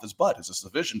and run off his butt? Is this a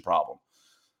vision problem?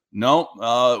 No,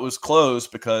 it was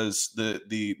closed because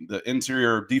the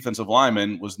interior defensive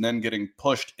lineman was then getting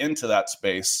pushed into that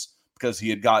space because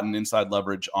he had gotten inside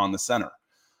leverage on the center.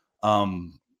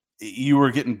 You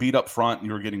were getting beat up front,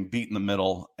 you were getting beat in the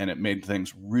middle, and it made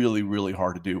things really, really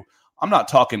hard to do. I'm not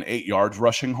talking 8 yards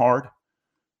rushing hard.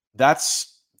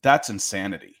 That's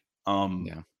insanity.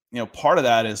 Part of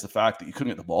that is the fact that you couldn't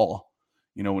get the ball.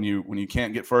 When you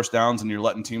can't get first downs and you're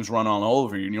letting teams run all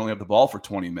over you and you only have the ball for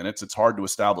 20 minutes, it's hard to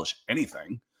establish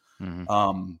anything.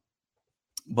 Mm-hmm.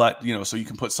 But, so you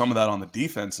can put some of that on the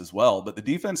defense as well. But the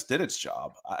defense did its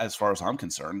job, as far as I'm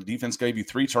concerned. The defense gave you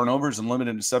 3 turnovers and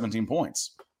limited to 17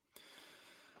 points.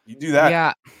 You do that.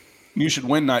 Yeah. You should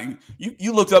win.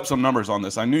 You looked up some numbers on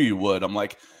this. I knew you would. I'm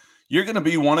like, you're going to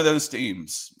be one of those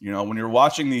teams, when you're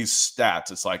watching these stats,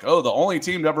 it's like, oh, the only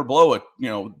team to ever blow it.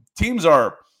 Teams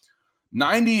are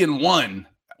 90-1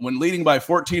 when leading by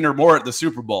 14 or more at the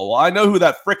Super Bowl. Well, I know who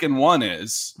that frickin' one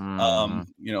is.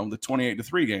 Mm-hmm. The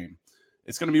 28-3 game.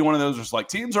 It's going to be one of those just like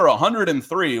teams are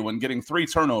 103 when getting 3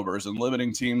 turnovers and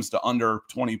limiting teams to under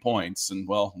 20 points. And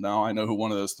well, now I know who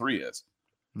one of those 3 is.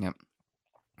 Yep.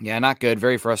 Yeah, not good.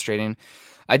 Very frustrating.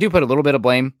 I do put a little bit of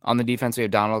blame on the defense. We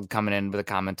have Donald coming in with a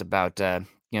comment about, the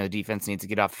defense needs to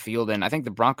get off the field. And I think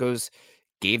the Broncos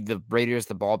gave the Raiders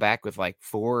the ball back with like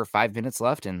 4 or 5 minutes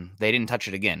left, and they didn't touch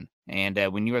it again. And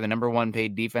when you are the number 1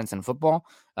 paid defense in football,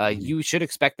 you should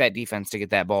expect that defense to get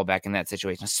that ball back in that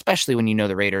situation, especially when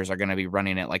the Raiders are going to be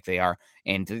running it like they are.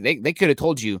 And they could have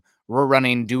told you, we're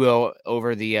running duo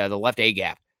over the left A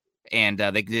gap, and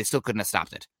they still couldn't have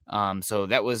stopped it. So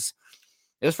it was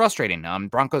frustrating.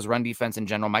 Broncos run defense in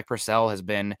general. Mike Purcell has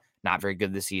been not very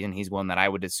good this season. He's one that I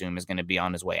would assume is going to be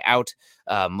on his way out.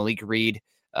 Malik Reed,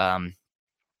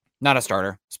 not a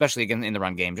starter, especially again in the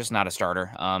run game, just not a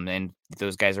starter. And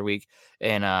those guys are weak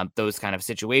in those kind of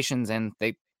situations, and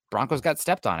Broncos got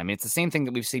stepped on. I mean, it's the same thing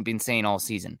that we've been saying all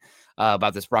season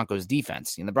about this Broncos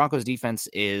defense. The Broncos defense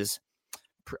is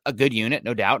a good unit,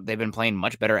 no doubt. They've been playing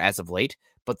much better as of late,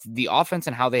 but the offense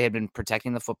and how they had been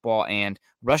protecting the football and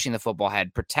rushing the football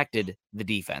had protected the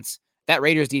defense. That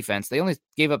Raiders defense, they only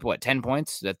gave up 10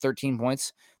 points, 13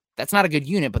 points. That's not a good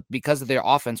unit, but because of their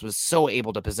offense was so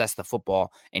able to possess the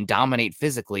football and dominate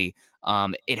physically,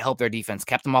 it helped their defense,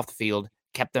 kept them off the field,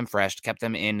 kept them fresh, kept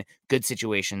them in good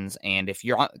situations. And if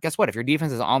your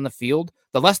defense is on the field,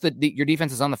 the less that your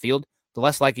defense is on the field, the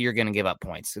less likely you're going to give up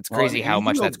points. It's crazy how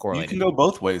much that's correlated. You can go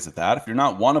both ways at that. If you're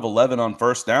not 1 of 11 on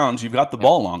first downs, you've got the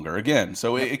ball longer again.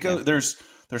 So there's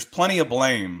plenty of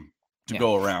blame to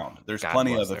go around. There's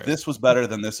plenty of, if this was better,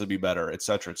 then this would be better, et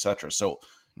cetera, et cetera. So,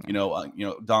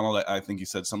 Donald, I think you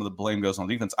said some of the blame goes on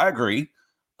defense. I agree.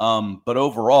 But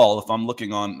overall, if I'm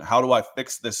looking on how do I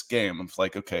fix this game, I'm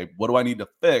like, okay, what do I need to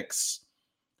fix?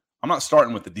 I'm not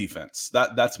starting with the defense.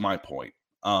 That's my point.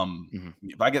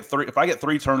 If I get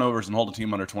three turnovers and hold a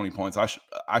team under 20 points,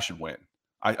 I should win.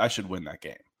 I should win that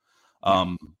game.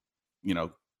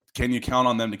 Can you count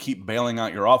on them to keep bailing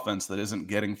out your offense that isn't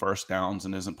getting first downs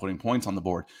and isn't putting points on the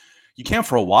board? You can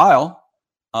for a while,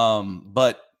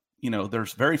 but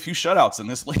there's very few shutouts in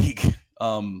this league.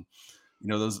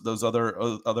 Those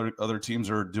other teams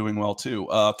are doing well too.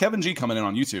 Kevin G coming in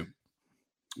on YouTube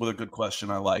with a good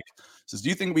question I like. Says, do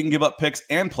you think we can give up picks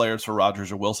and players for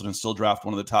Rodgers or Wilson and still draft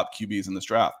one of the top QBs in this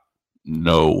draft?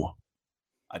 No,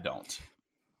 I don't.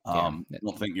 I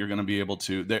don't think you're going to be able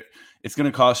to. It's going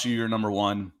to cost you your number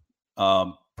one,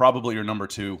 probably your number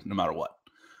two, no matter what,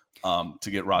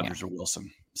 to get Rodgers or Wilson.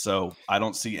 So I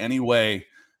don't see any way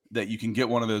that you can get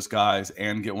one of those guys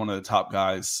and get one of the top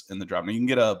guys in the draft. Now,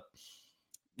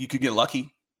 you could get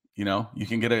lucky. You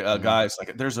can get a guys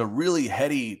like there's a really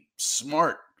heady,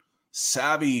 smart,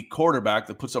 savvy quarterback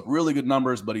that puts up really good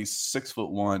numbers, but he's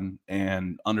 6'1"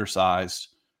 and undersized.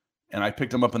 And I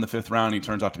picked him up in the 5th round. He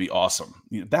turns out to be awesome.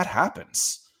 That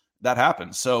happens.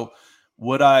 So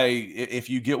if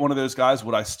you get one of those guys,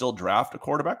 would I still draft a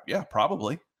quarterback? Yeah,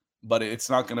 probably. But it's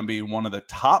not going to be one of the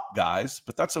top guys,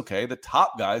 but that's okay. The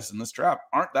top guys in this draft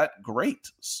aren't that great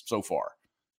so far.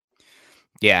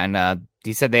 Yeah, and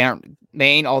he said they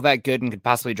ain't all that good and could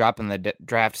possibly drop in the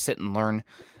draft, sit and learn.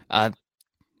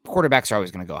 Quarterbacks are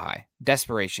always going to go high.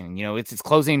 Desperation. It's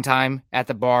closing time at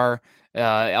the bar.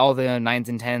 All the 9s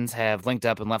and 10s have linked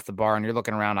up and left the bar, and you're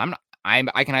looking around.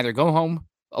 I can either go home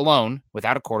alone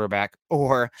without a quarterback,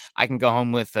 or I can go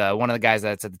home with one of the guys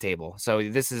that's at the table. So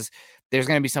there's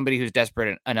going to be somebody who's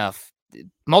desperate enough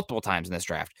multiple times in this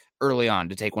draft early on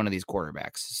to take one of these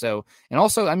quarterbacks. So, and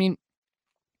also,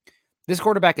 this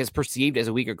quarterback is perceived as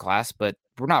a weaker class, but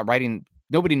we're not writing.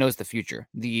 Nobody knows the future.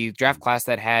 The draft class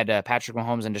that had Patrick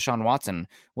Mahomes and Deshaun Watson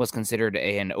was considered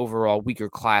an overall weaker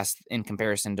class in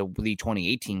comparison to the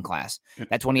 2018 class.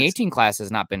 That 2018 class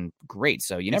has not been great,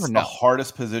 so you never know. It's the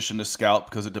hardest position to scout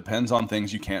because it depends on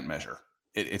things you can't measure.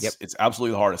 It's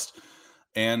absolutely the hardest.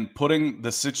 And putting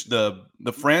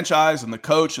the franchise and the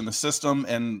coach and the system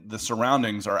and the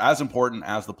surroundings are as important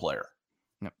as the player.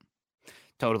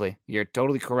 Totally. You're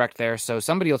totally correct there. So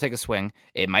somebody will take a swing.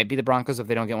 It might be the Broncos if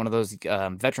they don't get one of those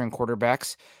veteran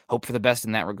quarterbacks. Hope for the best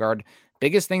in that regard.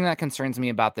 Biggest thing that concerns me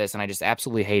about this, and I just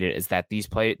absolutely hate it, is that these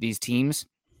teams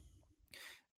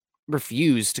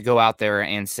refuse to go out there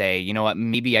and say, you know what,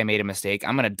 maybe I made a mistake.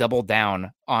 I'm going to double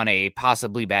down on a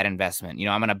possibly bad investment.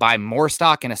 I'm going to buy more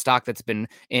stock in a stock that's been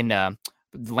in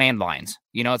landlines.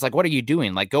 It's like, what are you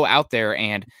doing? Like, go out there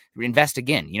and invest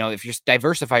again. If you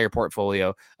diversify your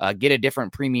portfolio, get a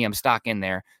different premium stock in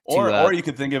there. Or you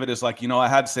could think of it as like, I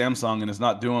had Samsung and it's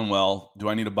not doing well. Do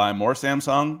I need to buy more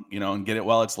Samsung, and get it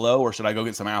while it's low, or should I go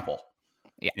get some Apple?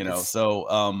 Yeah. So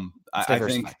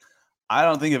I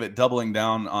don't think of it doubling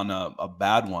down on a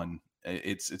bad one.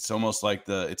 It's almost like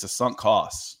it's a sunk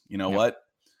cost. What?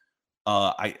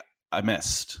 I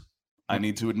missed. I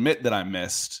need to admit that I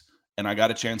missed. And I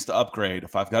got a chance to upgrade.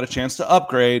 If I've got a chance to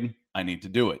upgrade, I need to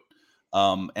do it.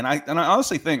 And I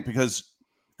honestly think, because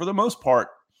for the most part,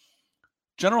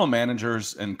 general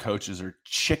managers and coaches are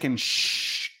chicken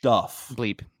stuff.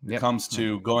 Bleep. When it comes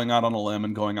to going out on a limb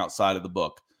and going outside of the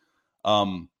book.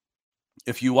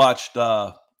 If you watched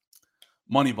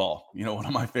Moneyball, one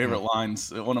of my favorite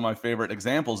lines, one of my favorite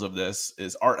examples of this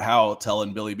is Art Howe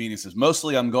telling Billy Beane, he says,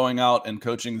 mostly I'm going out and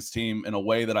coaching this team in a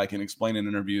way that I can explain in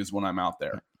interviews when I'm out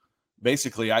there.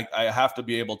 Basically, I have to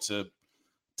be able to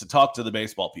talk to the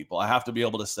baseball people. I have to be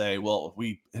able to say, well, if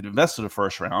we had invested a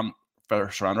first rounder,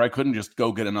 I couldn't just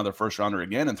go get another first rounder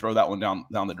again and throw that one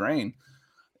down the drain.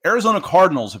 Arizona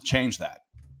Cardinals have changed that.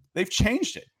 They've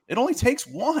changed it. It only takes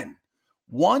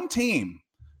one team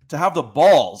to have the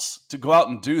balls to go out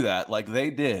and do that like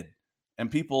they did. And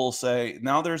people say,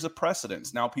 now there's a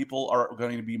precedence. Now people are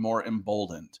going to be more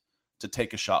emboldened to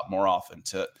take a shot more often,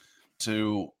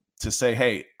 to say,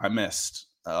 hey, I missed.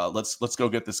 Let's go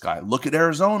get this guy. Look at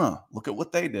Arizona. Look at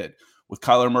what they did with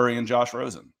Kyler Murray and Josh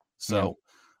Rosen. So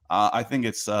I think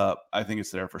it's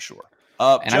there for sure.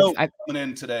 Joe, coming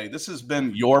in today. This has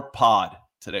been your pod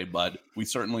today, bud. We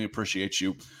certainly appreciate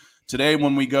you. Today,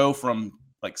 when we go from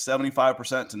like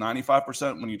 75% to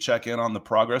 95%, when you check in on the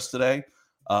progress today,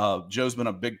 Joe's been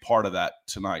a big part of that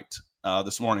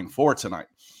this morning for tonight.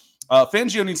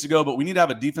 Fangio needs to go, but we need to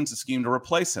have a defensive scheme to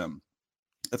replace him.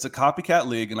 It's a copycat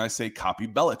league, and I say copy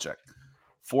Belichick.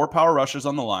 4 power rushers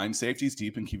on the line, safeties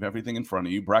deep, and keep everything in front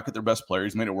of you. Bracket their best player.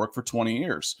 He's made it work for 20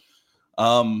 years.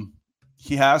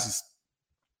 He's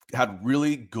had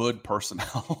really good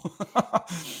personnel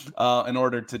in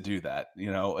order to do that.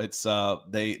 It's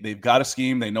they've got a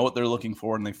scheme, they know what they're looking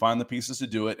for, and they find the pieces to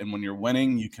do it. And when you're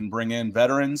winning, you can bring in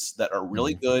veterans that are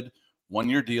really good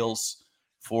 1-year deals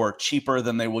for cheaper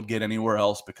than they would get anywhere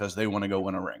else because they want to go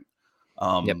win a ring.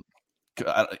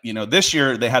 This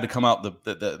year they had to come out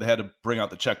they had to bring out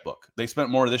the checkbook. They spent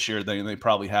more this year than they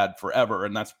probably had forever,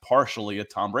 and that's partially a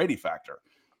Tom Brady factor.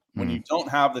 When you don't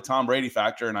have the Tom Brady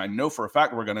factor, and I know for a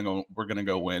fact we're gonna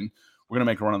go win, we're gonna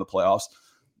make a run in the playoffs,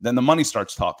 then the money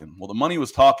starts talking. Well, the money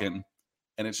was talking,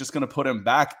 and it's just gonna put him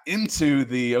back into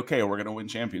the we're gonna win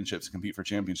championships, compete for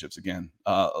championships again.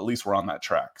 At least we're on that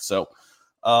track. So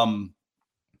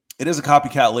it is a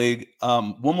copycat league.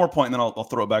 One more point, and then I'll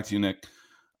throw it back to you, Nick.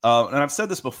 And I've said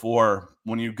this before,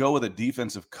 when you go with a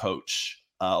defensive coach,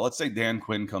 let's say Dan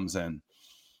Quinn comes in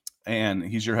and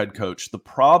he's your head coach. The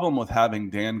problem with having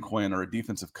Dan Quinn or a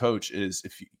defensive coach is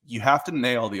if you have to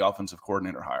nail the offensive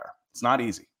coordinator hire. It's not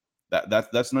easy.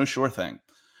 That's no sure thing.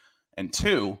 And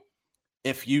 2,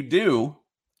 if you do,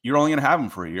 you're only going to have him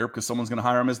for a year because someone's going to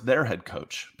hire him as their head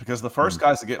coach, because the first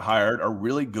guys that get hired are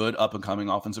really good up-and-coming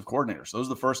offensive coordinators. Those are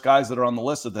the first guys that are on the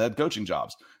list of the head coaching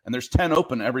jobs, and there's 10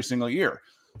 open every single year.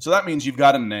 So that means you've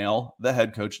got to nail the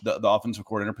head coach, the offensive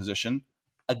coordinator position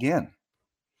again,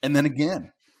 and then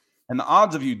again. And the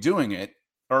odds of you doing it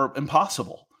are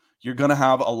impossible. You're going to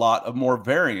have a lot of more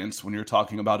variance when you're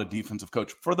talking about a defensive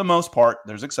coach. For the most part,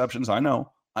 there's exceptions. I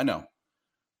know.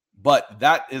 But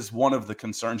that is one of the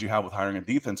concerns you have with hiring a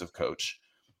defensive coach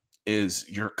is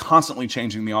you're constantly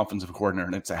changing the offensive coordinator,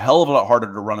 and it's a hell of a lot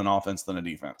harder to run an offense than a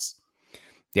defense.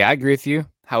 Yeah, I agree with you.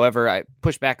 However, I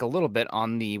push back a little bit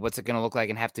on the what's it going to look like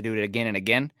and have to do it again and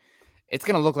again. It's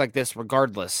going to look like this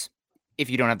regardless if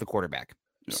you don't have the quarterback.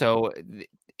 Yeah. So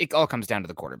it all comes down to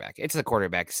the quarterback. It's the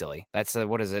quarterback silly. That's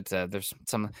what is it? There's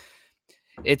some.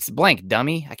 It's blank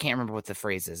dummy. I can't remember what the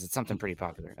phrase is. It's something pretty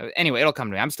popular. Anyway, it'll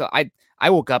come to me. I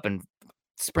woke up and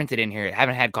sprinted in here. I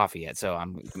haven't had coffee yet, so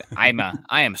I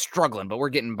am struggling, but we're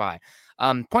getting by.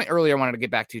 Point earlier I wanted to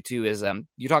get back to too is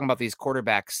you're talking about these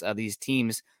quarterbacks, these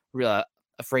teams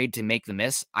afraid to make the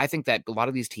miss. I think that a lot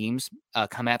of these teams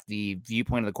come at the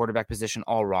viewpoint of the quarterback position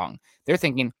all wrong. They're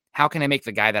thinking, how can I make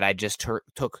the guy that I just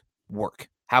took work?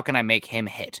 How can I make him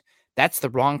hit? That's the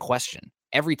wrong question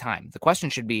every time. The question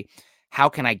should be, how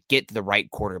can I get the right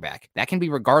quarterback? That can be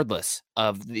regardless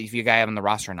of if you guy have on the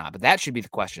roster or not, but that should be the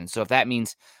question. So if that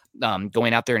means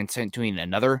going out there and doing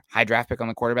another high draft pick on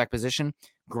the quarterback position,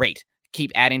 great.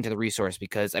 Keep adding to the resource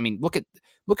because, I mean, look at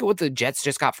what the Jets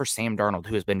just got for Sam Darnold,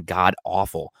 who has been god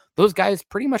awful. Those guys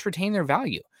pretty much retain their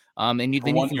value. And you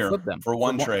can flip them for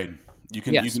one trade. You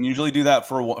can usually do that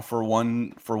for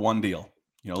one deal.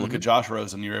 Look at Josh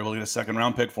Rosen. You're able to get a second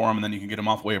round pick for him, and then you can get him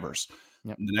off waivers.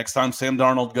 Yep. The next time Sam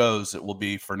Darnold goes, it will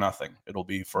be for nothing. It'll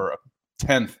be for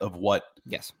 1/10 of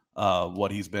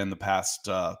what he's been the past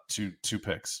two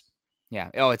picks. Yeah.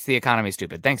 Oh, it's the economy,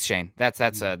 stupid. Thanks, Shane. That's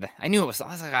I knew it was. I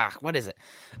was like, what is it?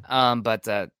 But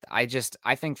I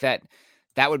think that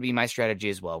would be my strategy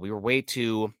as well. We were way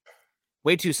too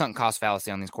sunk cost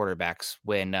fallacy on these quarterbacks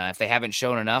when if they haven't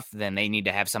shown enough, then they need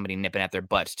to have somebody nipping at their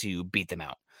butt to beat them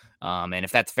out. And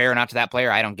if that's fair or not to that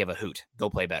player, I don't give a hoot. Go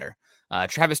play better.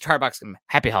 Travis Tarbox,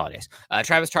 happy holidays.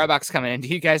 Travis Tarbox coming in. Do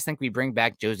you guys think we bring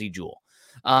back Josie Jewell?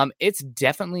 It's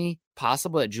definitely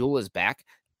possible that Jewell is back,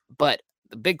 but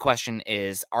the big question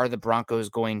is, are the Broncos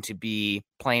going to be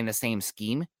playing the same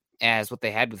scheme as what they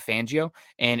had with Fangio?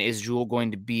 And is Jewell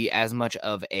going to be as much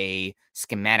of a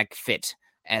schematic fit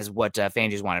as what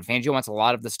Fangio's wanted? Fangio wants a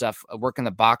lot of the stuff, work in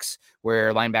the box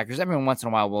where linebackers every once in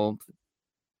a while will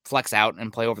flex out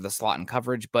and play over the slot and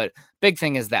coverage. But big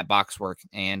thing is that box work.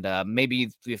 And maybe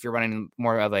if you're running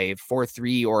more of a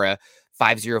 4-3 or a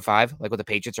 5-0-5, like what the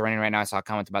Patriots are running right now. I saw a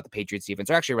comment about the Patriots defense.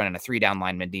 They're actually running a 3-down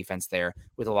lineman defense there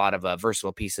with a lot of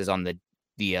versatile pieces on the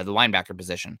linebacker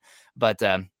position. But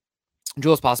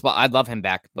Jewell's possible. I'd love him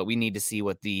back, but we need to see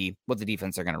what the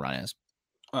defense they're going to run is.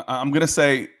 I'm going to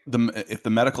say if the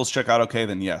medicals check out okay,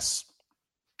 then yes,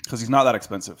 because he's not that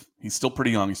expensive. He's still pretty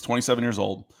young. He's 27 years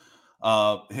old.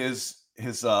 His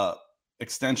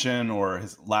extension or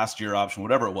his last year option,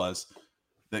 whatever it was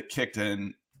that kicked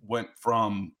in, went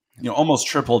from almost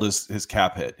tripled his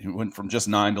cap hit. He went from just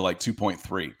 9 to like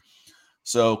 2.3.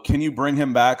 So can you bring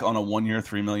him back on a 1-year,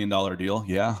 $3 million deal?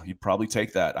 Yeah, you'd probably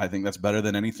take that. I think that's better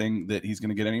than anything that he's going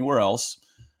to get anywhere else.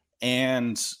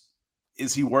 And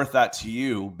is he worth that to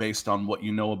you based on what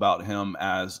you know about him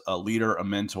as a leader, a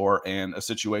mentor, and a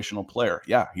situational player?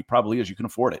 Yeah, he probably is. You can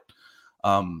afford it.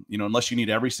 Unless you need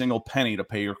every single penny to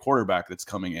pay your quarterback that's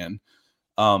coming in,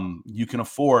 you can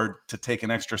afford to take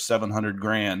an extra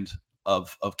 $700,000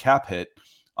 of cap hit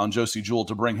Josie Jewell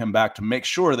to bring him back to make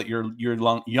sure that your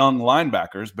young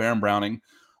linebackers, Baron Browning,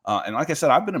 and like I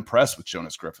said, I've been impressed with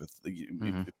Jonas Griffith.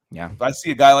 Yeah. If I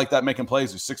see a guy like that making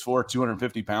plays who's 6'4",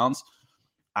 250 pounds,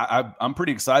 I'm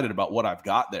pretty excited about what I've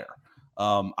got there.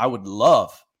 I would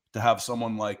love to have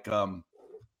someone like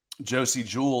Josie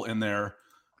Jewell in there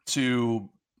to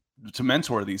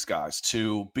mentor these guys,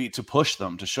 to push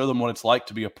them, to show them what it's like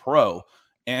to be a pro.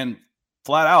 And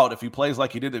flat out, if he plays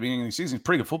like he did at the beginning of the season, he's a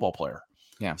pretty good football player.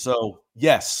 Yeah. So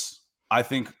yes, I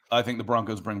think the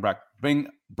Broncos bring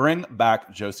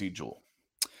back Josie Jewell.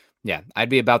 Yeah, I'd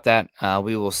be about that.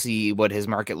 We will see what his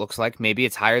market looks like. Maybe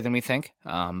it's higher than we think.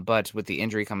 But with the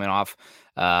injury coming off,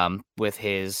 with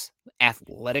his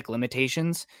athletic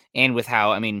limitations, and with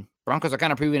how, Broncos are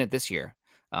kind of proving it this year.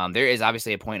 There is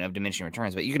obviously a point of diminishing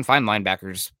returns, but you can find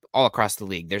linebackers all across the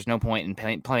league. There's no point in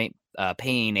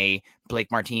paying a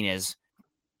Blake Martinez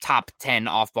top 10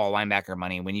 off-ball linebacker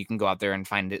money when you can go out there and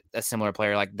find a similar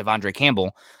player like Devondre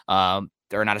Campbell,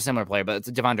 or not a similar player, but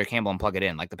it's Devondre Campbell, and plug it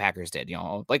in like the Packers did.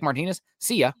 Blake Martinez,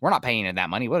 see ya. We're not paying him that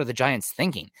money. What are the Giants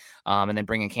thinking? And then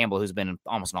bringing Campbell, who's been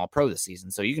almost an all-pro this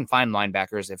season. So you can find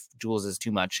linebackers if Jules is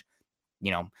too much.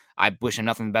 I wish him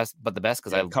nothing but the best,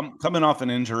 because coming off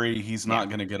an injury, he's not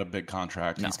going to get a big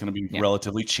contract. No. He's going to be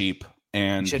relatively cheap,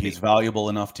 and he's valuable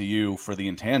enough to you for the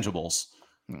intangibles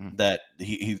that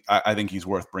I think he's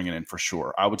worth bringing in for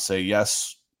sure. I would say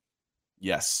yes.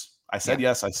 I said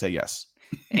yes. I say yes.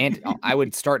 And I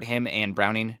would start him and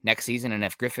Browning next season. And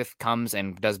if Griffith comes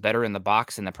and does better in the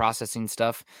box and the processing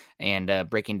stuff and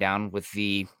breaking down with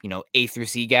the, A through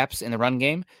C gaps in the run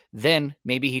game, then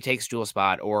maybe he takes Jewell's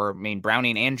spot. Or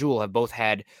Browning and Jewell have both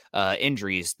had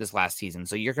injuries this last season.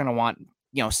 So you're going to want,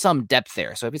 some depth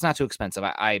there. So if it's not too expensive,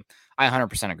 I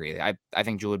 100% agree. I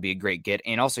think Jewell would be a great get.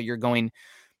 And also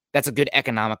that's a good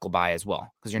economical buy as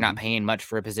well, because you're not paying much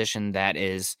for a position that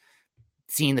is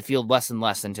seeing the field less and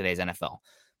less in today's NFL.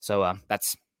 So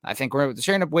I think we're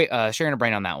sharing a brain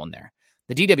on that one there.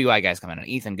 The DWI guys coming in.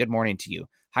 Ethan, good morning to you.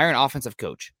 Hire an offensive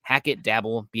coach. Hackett,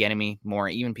 Dabble, Bieniemy, Moore,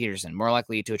 even Peterson. More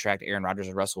likely to attract Aaron Rodgers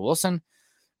or Russell Wilson.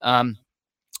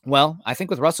 Well, I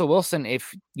think with Russell Wilson,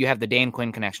 if you have the Dan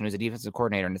Quinn connection, who's a defensive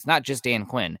coordinator, and it's not just Dan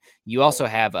Quinn, you also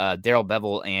have Darrell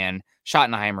Bevell and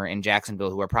Schottenheimer in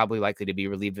Jacksonville, who are probably likely to be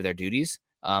relieved of their duties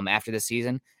after this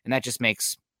season. And that just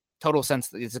makes total sense.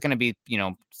 It's going to be,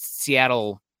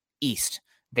 Seattle East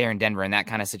there in Denver in that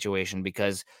kind of situation,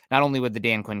 because not only would the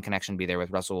Dan Quinn connection be there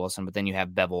with Russell Wilson, but then you have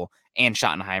Bevell and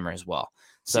Schottenheimer as well.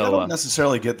 So I don't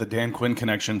necessarily get the Dan Quinn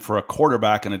connection for a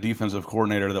quarterback and a defensive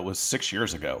coordinator that was 6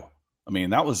 years ago.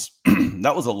 That was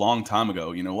a long time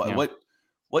ago.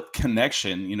 What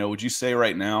connection, would you say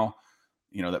right now,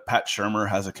 that Pat Shurmur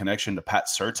has a connection to Pat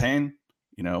Surtain?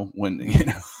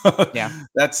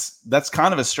 That's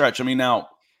kind of a stretch. Now,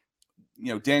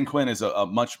 Dan Quinn is a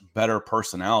much better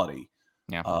personality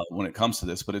when it comes to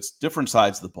this, but it's different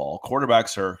sides of the ball.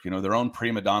 Quarterbacks are, their own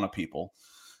prima donna people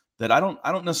that I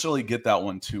don't necessarily get that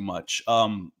one too much.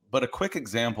 But a quick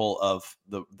example of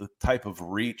the type of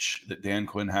reach that Dan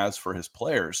Quinn has for his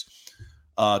players.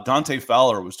 Dante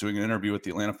Fowler was doing an interview with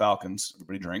the Atlanta Falcons.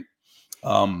 Everybody drink.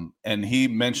 And he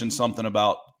mentioned something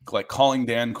about like calling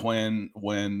Dan Quinn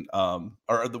when, one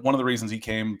of the reasons he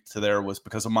came to there was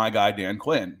because of my guy, Dan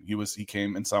Quinn. He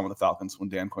came and signed with the Falcons when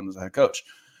Dan Quinn was the head coach.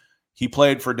 He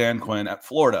played for Dan Quinn at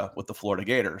Florida with the Florida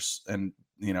Gators, and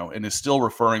is still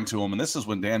referring to him. And this is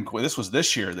when this was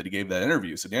this year that he gave that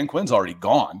interview. So Dan Quinn's already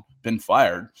gone, been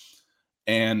fired,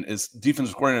 and is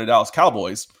defensive coordinator of the Dallas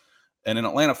Cowboys. And an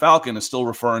Atlanta Falcon is still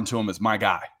referring to him as my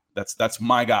guy. That's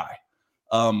my guy.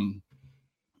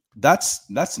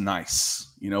 That's nice.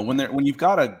 When you've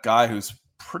got a guy who's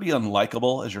pretty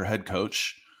unlikable as your head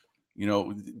coach,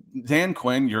 Dan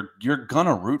Quinn, you're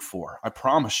gonna root for. I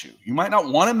promise you. You might not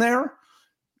want him there,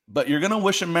 but you're gonna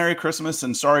wish him Merry Christmas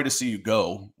and sorry to see you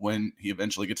go when he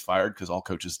eventually gets fired, because all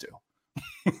coaches do.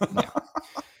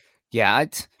 Yeah.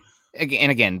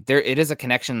 Again, it is a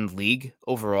connection league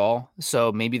overall, so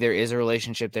maybe there is a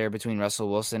relationship there between Russell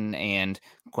Wilson and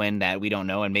Quinn that we don't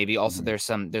know, and maybe also there's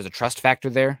a trust factor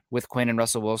there with Quinn and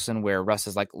Russell Wilson, where Russ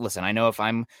is like, listen, I know if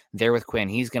I'm there with Quinn,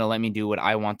 he's going to let me do what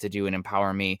I want to do and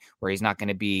empower me, where he's not going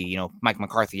to be, Mike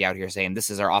McCarthy out here saying this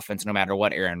is our offense no matter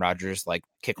what, Aaron Rodgers, like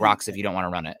kick rocks if you don't want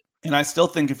to run it. And I still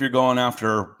think if you're going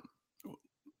after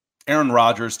Aaron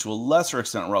Rodgers, to a lesser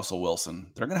extent Russell Wilson,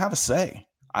 they're going to have a say.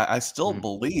 I still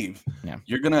believe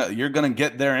you're gonna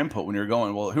get their input when you're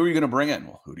going, well, who are you gonna bring in?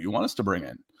 Well, who do you want us to bring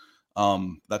in?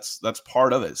 That's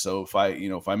part of it. So if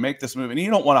I make this move, and you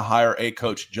don't want to hire a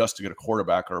coach just to get a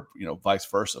quarterback, or vice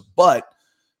versa, but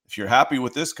if you're happy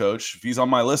with this coach, if he's on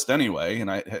my list anyway,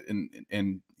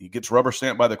 and he gets rubber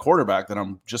stamped by the quarterback that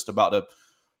I'm just about to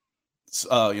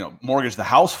mortgage the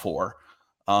house for,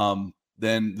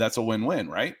 then that's a win-win,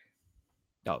 right?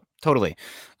 Oh, totally.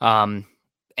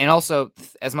 And also,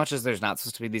 as much as there's not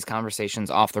supposed to be these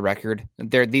conversations off the record,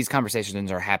 these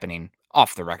conversations are happening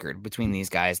off the record between these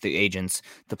guys, the agents,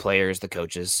 the players, the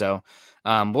coaches. So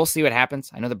we'll see what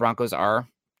happens. I know the Broncos are,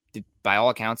 by all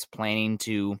accounts, planning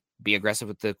to be aggressive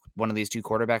with one of these two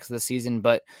quarterbacks this season,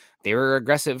 but they were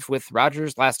aggressive with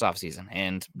Rodgers last offseason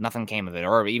and nothing came of it,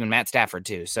 or even Matt Stafford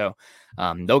too. So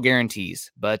no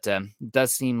guarantees, but it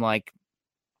does seem like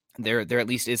there at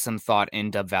least is some thought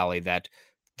in Dub Valley that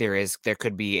there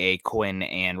could be a Quinn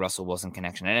and Russell Wilson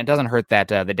connection. And it doesn't hurt that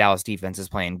the Dallas defense is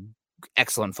playing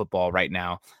excellent football right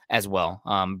now as well.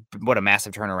 What a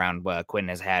massive turnaround Quinn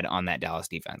has had on that Dallas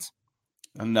defense.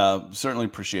 And certainly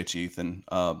appreciate you, Ethan.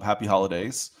 Happy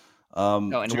holidays.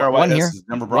 And one here,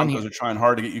 Denver Broncos are trying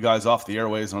hard to get you guys off the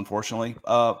airways, unfortunately.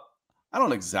 I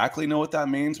don't exactly know what that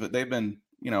means, but they've been,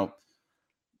 the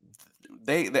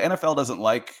NFL doesn't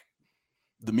like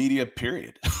the media,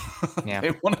 period. Yeah.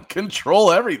 They want to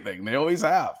control everything. They always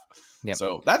have. Yep.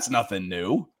 So that's nothing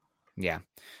new. Yeah.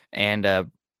 And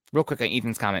real quick on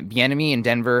Ethan's comment, Bieniemy in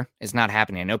Denver is not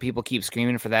happening. I know people keep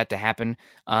screaming for that to happen,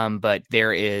 but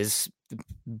there is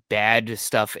bad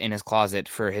stuff in his closet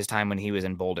for his time when he was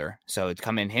in Boulder. So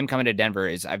him coming to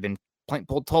Denver I've been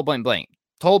told point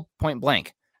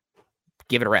blank,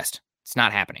 give it a rest. It's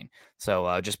not happening.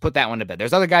 So just put that one to bed.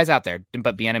 There's other guys out there,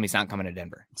 but Bieniemy's not coming to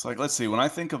Denver. It's like, let's see. When I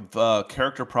think of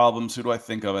character problems, who do I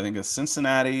think of? I think of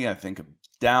Cincinnati. I think of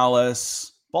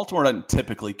Dallas. Baltimore doesn't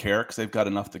typically care because they've got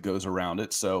enough that goes around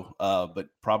it. So, but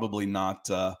probably not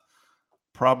the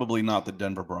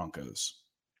Denver Broncos.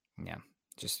 Yeah,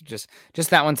 just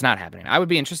that one's not happening. I would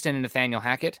be interested in Nathaniel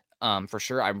Hackett, for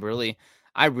sure. I really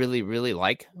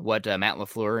like what Matt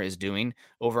LaFleur is doing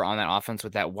over on that offense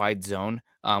with that wide zone,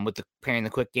 with pairing the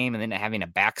quick game and then having a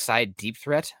backside deep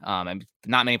threat. And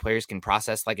not many players can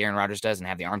process like Aaron Rodgers does and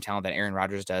have the arm talent that Aaron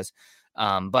Rodgers does.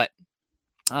 But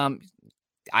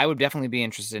I would definitely be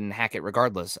interested in Hackett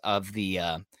regardless of the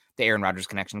Aaron Rodgers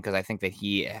connection, because I think that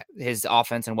his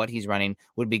offense and what he's running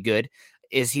would be good.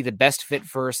 Is he the best fit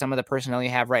for some of the personnel you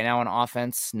have right now on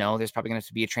offense? No, there's probably going to have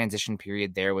to be a transition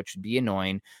period there, which would be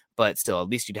annoying, but still, at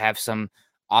least you'd have some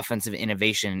offensive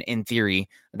innovation in theory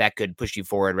that could push you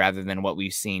forward rather than what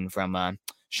we've seen from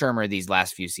Shermer these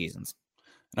last few seasons.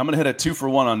 And I'm going to hit a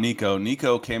 2-for-1 on Nico.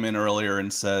 Nico came in earlier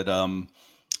and said,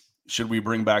 should we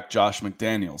bring back Josh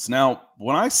McDaniels? Now,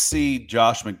 when I see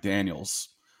Josh McDaniels,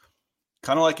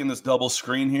 kind of like in this double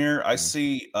screen here, I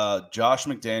see Josh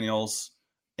McDaniels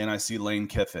and I see Lane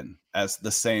Kiffin as the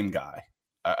same guy.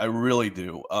 I really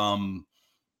do.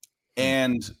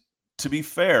 And to be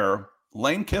fair,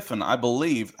 Lane Kiffin, I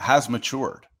believe, has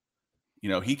matured. He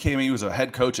was a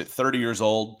head coach at 30 years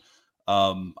old.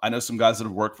 I know some guys that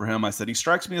have worked for him. I said, he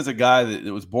strikes me as a guy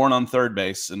that was born on third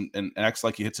base and acts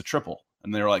like he hits a triple.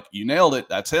 And they're like, you nailed it.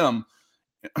 That's him.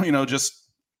 I'm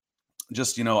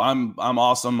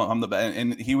awesome. I'm the best.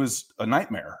 And he was a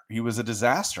nightmare. He was a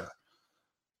disaster.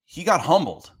 He got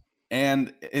humbled.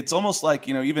 And it's almost like,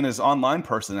 even his online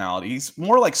personality, he's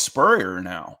more like Spurrier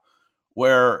now,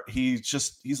 where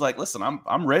he's like, listen,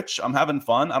 I'm rich. I'm having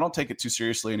fun. I don't take it too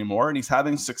seriously anymore. And he's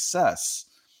having success.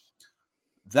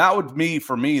 That would be,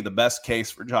 for me, the best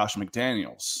case for Josh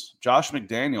McDaniels. Josh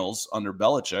McDaniels under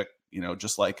Belichick,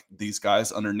 just like these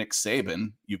guys under Nick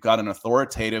Saban, you've got an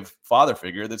authoritative father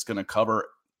figure that's going to cover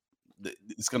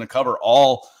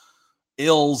all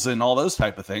ills and all those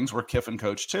type of things, where Kiffin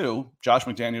coached too. Josh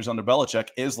McDaniels under Belichick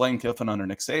is Lane Kiffin under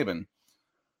Nick Saban.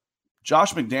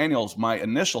 Josh McDaniels, my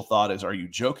initial thought is, are you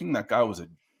joking? That guy was a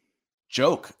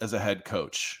joke as a head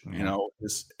coach. Yeah.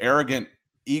 This arrogant,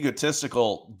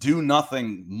 egotistical,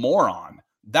 do-nothing moron.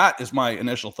 That is my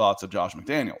initial thoughts of Josh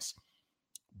McDaniels.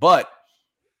 But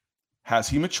has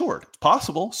he matured? It's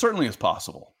possible. Certainly is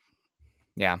possible.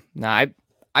 Yeah. No,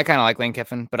 I kind of like Lane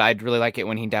Kiffin, but I'd really like it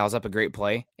when he dials up a great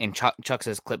play and chucks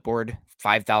his clipboard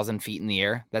 5,000 feet in the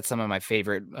air. That's some of my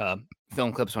favorite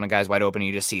film clips when a guy's wide open and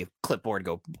you just see a clipboard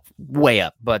go way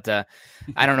up. But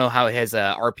I don't know how his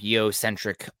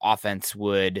RPO-centric offense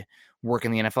would work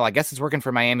in the NFL. I guess it's working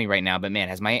for Miami right now, but man,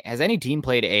 has any team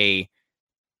played a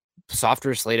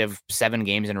softer slate of 7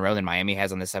 games in a row than Miami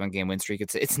has on the 7-game win streak?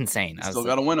 It's insane. Still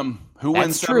got to win them. Who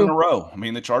wins 7 in a row? I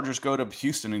mean, the Chargers go to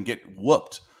Houston and get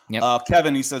whooped. Yep.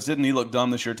 Kevin, he says, didn't he look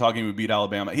dumb this year talking we beat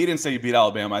Alabama? He didn't say you beat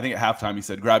Alabama. I think at halftime he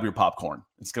said, grab your popcorn.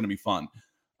 It's going to be fun.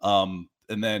 And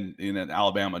then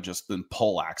Alabama just then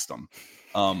poleaxed them.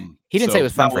 He didn't say it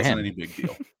was fun for him. Any big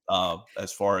deal.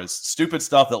 As far as stupid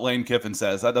stuff that Lane Kiffin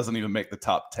says, that doesn't even make the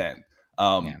top 10.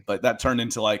 But that turned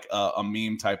into like a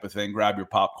meme type of thing. Grab your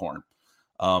popcorn.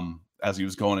 as he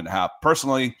was going into half.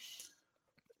 Personally,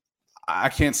 I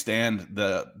can't stand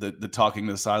the talking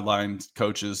to the sideline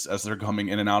coaches as they're coming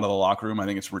in and out of the locker room. I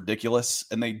think it's ridiculous.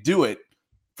 And they do it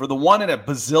for the 1 in a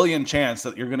bazillion chance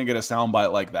that you're going to get a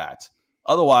soundbite like that.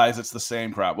 Otherwise, it's the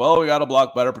same crap. Well, we got to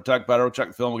block better, protect better, we'll check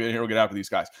the film, we'll get in here, we'll get after these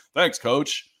guys. Thanks,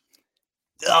 coach.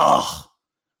 Ugh.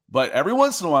 But every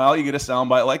once in a while, you get a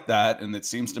soundbite like that, and it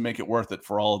seems to make it worth it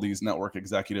for all of these network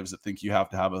executives that think you have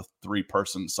to have a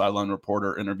 3-person sideline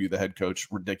reporter interview the head coach.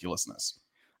 Ridiculousness.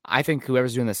 I think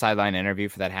whoever's doing the sideline interview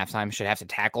for that halftime should have to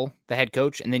tackle the head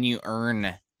coach, and then you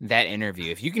earn that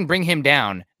interview. If you can bring him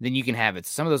down, then you can have it.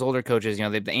 Some of those older coaches,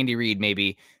 the Andy Reid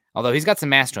maybe, although he's got some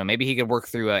mass to him, maybe he could work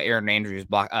through Aaron Andrews'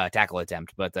 tackle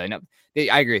attempt. But no,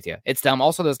 I agree with you. It's dumb.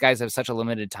 Also, those guys have such a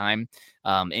limited time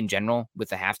in general with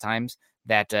the halftimes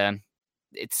that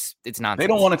it's nonsense. They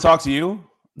don't want to talk to you.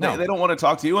 No. They don't want to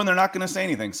talk to you, and they're not going to say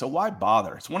anything. So why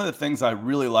bother? It's one of the things I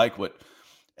really like what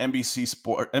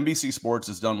NBC Sports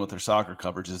has done with their soccer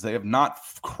coverage is they have not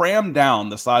crammed down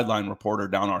the sideline reporter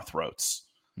down our throats.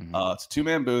 Mm-hmm. It's a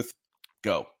 2-man booth.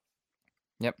 Go.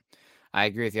 Yep. I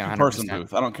agree with you 100%. Person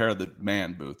booth. I don't care the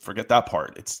man booth. Forget that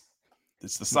part. It's the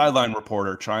sideline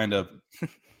reporter trying to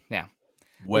yeah.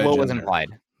 wedge The woe in was there. implied.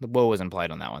 The woe was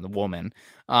implied on that one. The woman.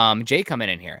 Jay coming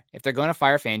in here. If they're going to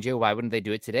fire Fangio, why wouldn't they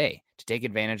do it today to take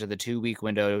advantage of the 2-week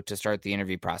window to start the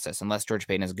interview process? Unless George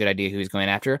Payton has a good idea who he's going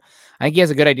after. I think he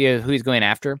has a good idea who he's going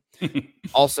after.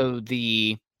 Also,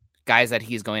 the guys that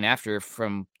he's going after,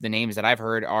 from the names that I've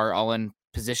heard, are all in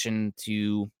position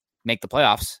to make the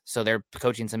playoffs. So they're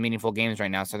coaching some meaningful games right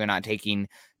now. So they're not taking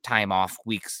time off,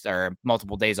 weeks or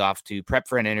multiple days off to prep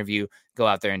for an interview, go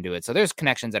out there and do it. So there's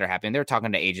connections that are happening. They're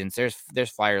talking to agents. There's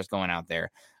flyers going out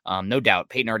there. No doubt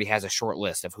Peyton already has a short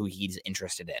list of who he's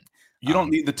interested in. You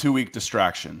don't need the 2-week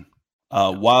distraction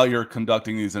while you're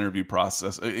conducting these interview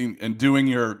process and doing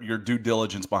your due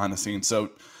diligence behind the scenes. So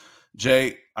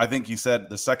Jay, I think you said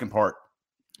the second part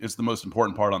is the most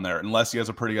important part on there. Unless he has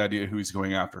a pretty idea who he's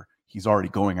going after, he's already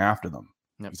going after them.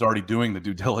 Yep. He's already doing the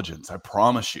due diligence. I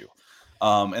promise you.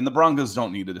 And the Broncos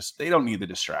don't need they don't need the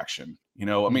distraction.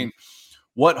 I mean,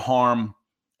 what harm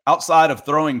outside of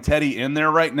throwing Teddy in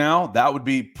there right now? That would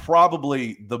be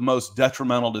probably the most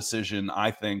detrimental decision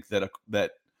I think that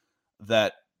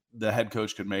the head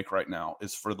coach could make right now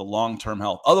is for the long-term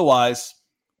health. Otherwise,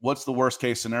 what's the worst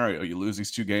case scenario? You lose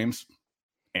these 2 games,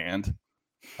 and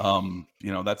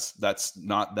that's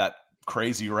not that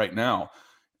crazy right now.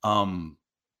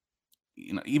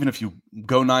 Even if you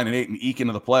go 9-8 and eke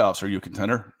into the playoffs, are you a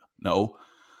contender? No.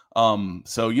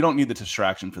 So you don't need the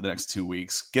distraction for the next 2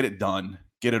 weeks. Get it done.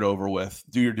 Get it over with.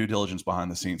 Do your due diligence behind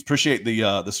the scenes. Appreciate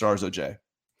the stars, OJ.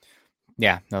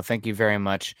 Yeah. No, thank you very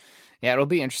much. Yeah, it'll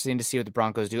be interesting to see what the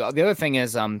Broncos do. The other thing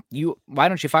is, why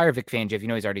don't you fire Vic Fangio if you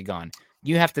know he's already gone?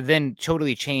 You have to then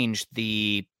totally change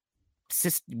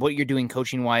what you're doing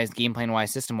coaching wise, game plan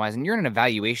wise, system wise, and you're in an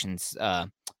evaluations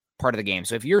part of the game.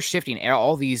 So if you're shifting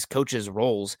all these coaches'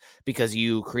 roles because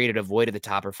you created a void at the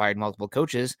top or fired multiple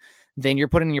coaches, then you're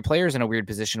putting your players in a weird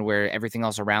position where everything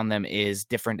else around them is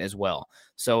different as well.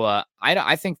 So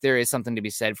I think there is something to be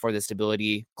said for the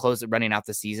stability, running out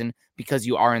the season, because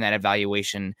you are in that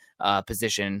evaluation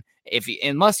position.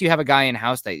 Unless you have a guy in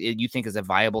house that you think is a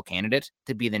viable candidate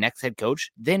to be the next head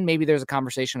coach, then maybe there's a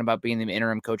conversation about being the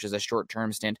interim coach as a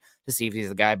short-term stint to see if he's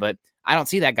the guy. But I don't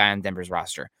see that guy on Denver's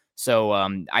roster. So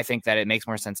I think that it makes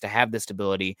more sense to have the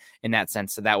stability in that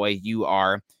sense. So that way you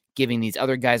are giving these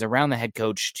other guys around the head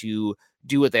coach to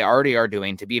do what they already are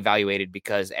doing, to be evaluated,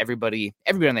 because everybody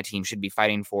on the team should be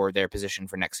fighting for their position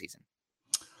for next season.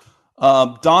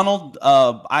 Donald,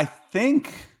 I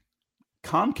think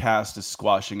Comcast is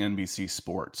squashing NBC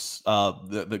Sports,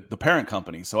 the parent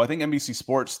company. So I think NBC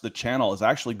Sports, the channel, is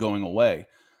actually going away.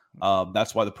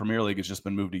 That's why the Premier League has just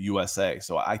been moved to USA.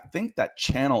 So I think that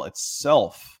channel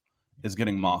itself is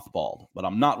getting mothballed, but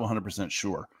I'm not 100%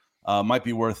 sure. Might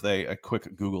be worth a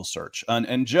quick Google search.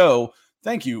 And Joe,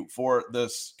 thank you for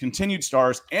this continued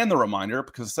stars and the reminder,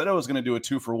 because I said I was going to do a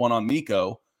 2-for-1 on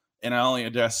Nico, and I only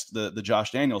addressed the Josh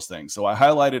Daniels thing. So I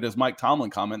highlighted his Mike Tomlin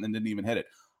comment and didn't even hit it.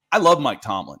 I love Mike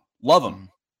Tomlin. Love him.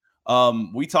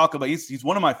 We talk about, he's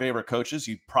one of my favorite coaches.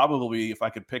 He'd probably, if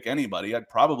I could pick anybody, I'd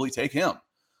probably take him.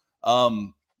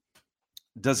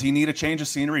 Does he need a change of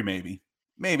scenery? Maybe.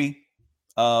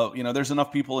 There's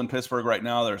enough people in Pittsburgh right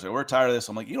now that are saying, we're tired of this.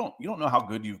 I'm like, you don't know how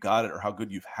good you've got it or how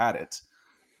good you've had it.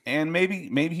 And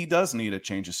maybe he does need a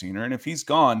change of scenery. And if he's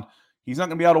gone, he's not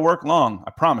going to be out of work long.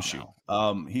 I promise you.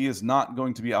 He is not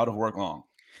going to be out of work long.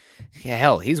 Yeah,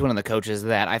 hell, he's one of the coaches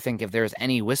that I think if there's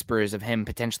any whispers of him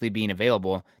potentially being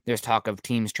available, there's talk of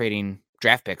teams trading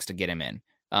draft picks to get him in,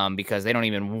 because they don't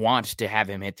even want to have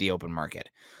him hit the open market.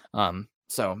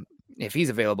 So if he's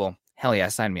available, hell yeah,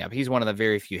 sign me up. He's one of the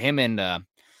very few. Him and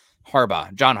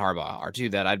John Harbaugh are two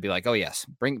that I'd be like, oh yes,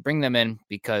 bring them in,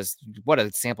 because what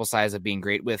a sample size of being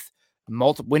great with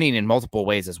winning in multiple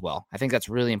ways as well. I think that's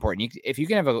really important. If you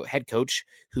can have a head coach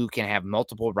who can have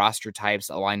multiple roster types,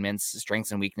 alignments,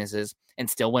 strengths and weaknesses, and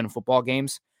still win football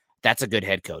games, that's a good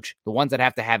head coach. The ones that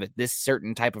have to have this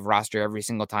certain type of roster every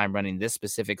single time, running this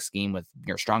specific scheme with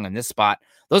you're strong in this spot,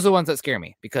 those are the ones that scare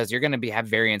me, because you're going to have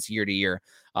variance year to year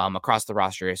across the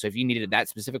roster. So if you need it that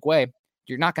specific way,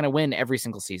 you're not going to win every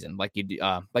single season like you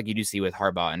do see with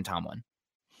Harbaugh and Tomlin.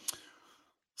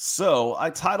 So I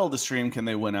titled the stream, "Can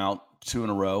they win out 2 in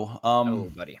a row?"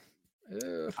 Oh, buddy.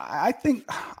 I think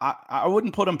I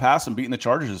wouldn't put them past them beating the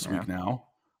Chargers this week now.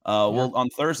 Well, on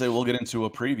Thursday, we'll get into a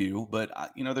preview, but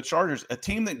the Chargers, a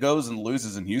team that goes and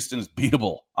loses in Houston, is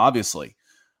beatable, obviously.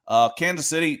 Kansas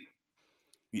City,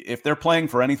 if they're playing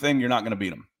for anything, you're not going to beat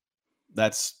them.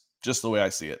 That's just the way I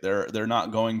see it. They're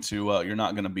not going to, you're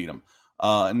not going to beat them.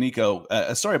 Nico,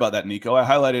 sorry about that, Nico. I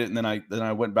highlighted it and then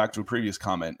I went back to a previous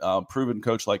comment. Proven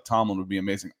coach like Tomlin would be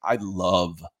amazing. I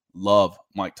love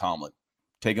Mike Tomlin.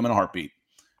 Take him in a heartbeat.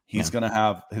 He's going to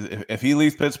have if he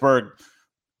leaves Pittsburgh,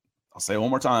 I'll say it one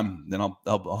more time, then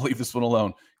I'll leave this one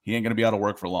alone. He ain't going to be out of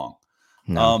work for long.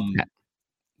 No.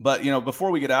 But before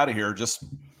we get out of here, just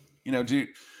you're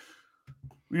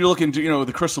looking to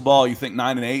the crystal ball. You think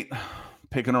 9-8,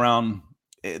 picking around.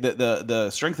 The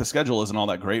strength of schedule isn't all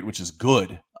that great, which is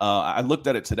good. I looked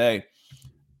at it today,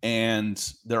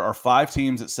 and there are 5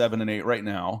 teams at 7-8 right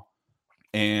now,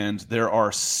 and there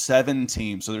are 7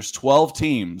 teams. So there's 12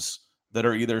 teams that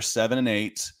are either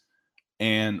 7-8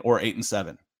 or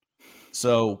 8-7.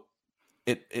 So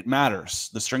it matters.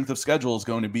 The strength of schedule is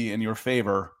going to be in your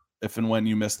favor if and when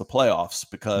you miss the playoffs,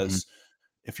 because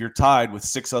if you're tied with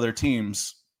 6 other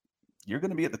teams, you're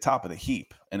going to be at the top of the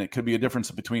heap, and it could be a difference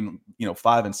between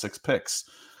 5 and 6 picks.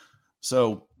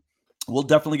 So we'll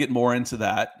definitely get more into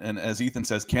that. And as Ethan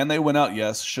says, can they win out?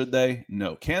 Yes. Should they?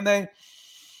 No. Can they?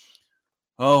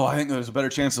 Oh, I think there's a better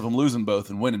chance of them losing both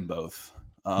and winning both.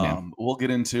 We'll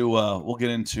get into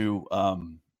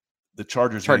the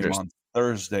Chargers game on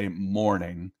Thursday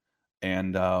morning,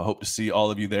 and hope to see all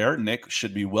of you there. Nick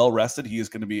should be well rested. He is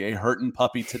going to be a hurting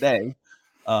puppy today.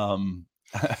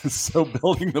 So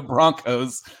building the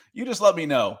Broncos, you just let me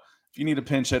know if you need a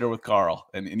pinch hitter with Carl,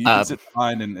 and you can sit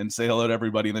behind and say hello to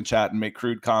everybody in the chat and make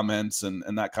crude comments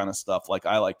and that kind of stuff like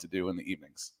I like to do in the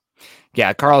evenings.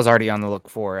 Yeah, Carl's already on the look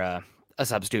for a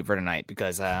substitute for tonight,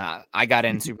 because I got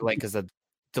in super late because of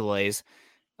delays.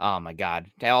 Oh my God.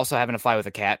 Also having to fly with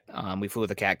a cat. We flew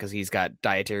with a cat because he's got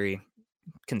dietary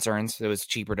concerns. It was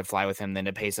cheaper to fly with him than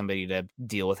to pay somebody to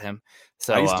deal with him.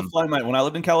 So I used to fly when I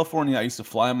lived in California, I used to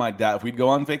fly my dad. If we'd go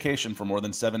on vacation for more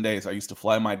than 7 days, I used to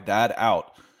fly my dad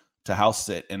out to house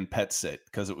sit and pet sit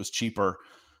because it was cheaper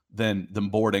than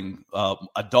boarding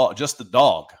a dog, just the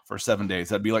dog, for 7 days.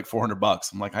 That'd be like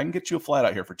 $400. I'm like, I can get you a flight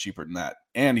out here for cheaper than that.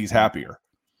 And he's happier.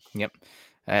 Yep.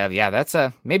 Yeah, that's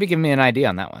maybe give me an idea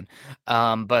on that one.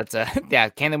 But yeah,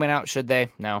 can they win out? Should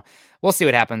they? No. We'll see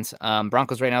what happens.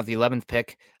 Broncos right now at the 11th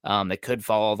pick. They could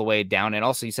fall all the way down. And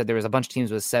also, you said there was a bunch of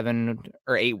teams with 7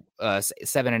 or 8,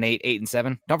 7 and 8, 8 and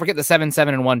 7. Don't forget the 7,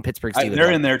 7 and 1 Pittsburgh Steelers.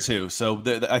 They're in there too. So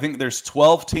I think there's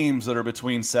 12 teams that are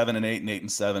between 7 and 8 and 8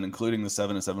 and 7, including the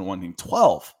 7 and 7 and 1 team.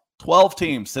 12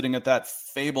 teams sitting at that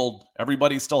fabled.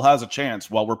 Everybody still has a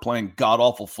chance while we're playing god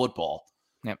awful football.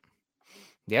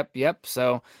 Yep.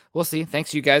 So we'll see.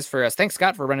 Thanks you guys thanks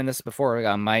Scott for running this before.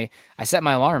 I set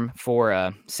my alarm for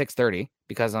 6:30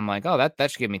 because I'm like, oh,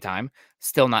 that should give me time.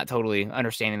 Still not totally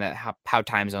understanding that how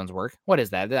time zones work. What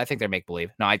is that? I think they're make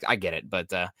believe. No, I get it, but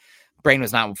brain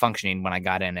was not functioning when I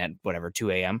got in at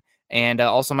 2 a.m. And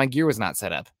also my gear was not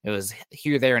set up. It was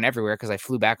here, there, and everywhere because I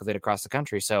flew back with it across the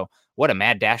country. So what a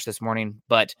mad dash this morning.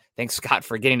 But thanks Scott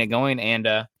for getting it going, and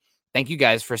thank you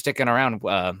guys for sticking around.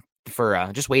 For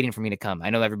just waiting for me to come.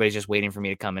 I know everybody's just waiting for me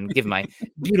to come and give my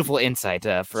beautiful insight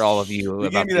for all of you. You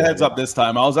gave me the heads up this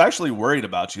time. I was actually worried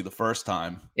about you the first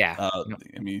time. Yeah.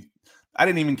 I mean, I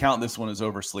didn't even count this one as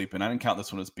oversleeping. I didn't count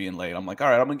this one as being late. I'm like, all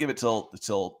right, I'm gonna give it till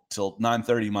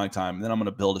 9:30 my time, and then I'm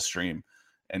gonna build a stream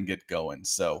and get going.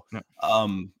 So,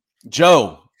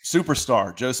 Joe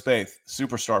Spath,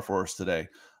 superstar for us today.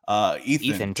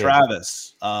 Ethan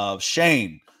Travis,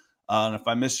 Shane. And if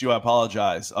I missed you, I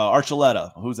apologize.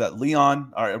 Archuleta, who's that?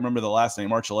 Leon. I remember the last name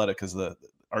Archuleta because the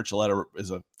Archuleta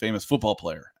is a famous football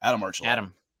player. Adam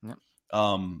Archuleta. Yep.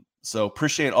 So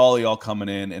appreciate all of y'all coming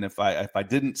in. And if I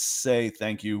didn't say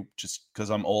thank you, just because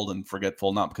I'm old and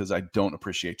forgetful, not because I don't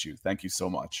appreciate you. Thank you so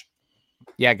much.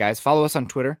 Yeah, guys, follow us on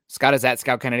Twitter. Scott is at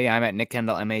Scout Kennedy. I'm at Nick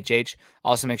Kendall MHH.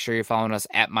 Also, make sure you're following us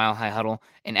at Mile High Huddle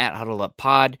and at Huddle Up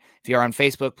Pod. If you're on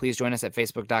Facebook, please join us at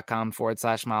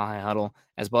facebook.com/Mile High Huddle,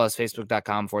 as well as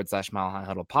facebook.com/Mile High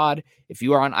Huddle Pod. If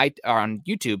you are on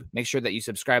YouTube, make sure that you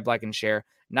subscribe, like, and share,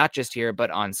 not just here,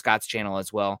 but on Scott's channel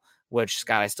as well. Which,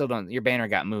 Scott, I still don't. Your banner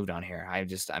got moved on here.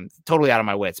 I'm totally out of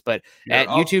my wits. But at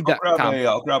YouTube.com,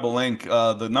 I'll grab a link.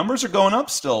 The numbers are going up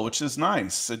still, which is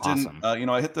nice. It Awesome. didn't.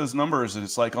 I hit those numbers, and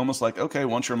it's like almost like, okay,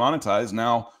 once you're monetized,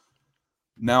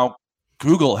 now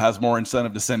Google has more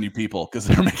incentive to send you people because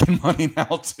they're making money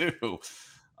now too.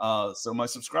 So my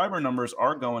subscriber numbers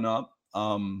are going up,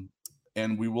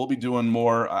 and we will be doing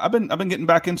more. I've been getting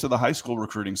back into the high school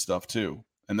recruiting stuff too,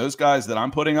 and those guys that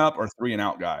I'm putting up are 3 and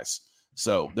out guys.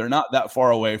 So they're not that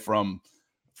far away from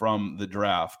the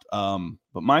draft.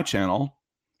 But my channel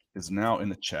is now in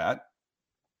the chat.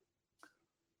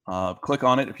 Click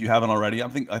on it if you haven't already. I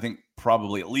think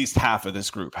probably at least half of this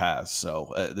group has.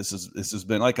 So this has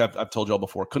been, like I've told y'all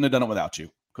before, couldn't have done it without you.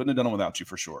 Couldn't have done it without you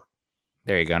for sure.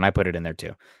 There you go. And I put it in there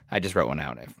too. I just wrote one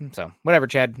out. So whatever,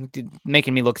 Chad,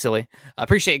 making me look silly.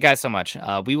 Appreciate you guys so much.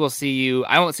 We will see you.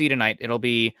 I won't see you tonight. It'll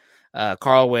be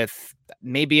Carl with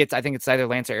I think it's either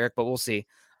Lance or Eric, but we'll see.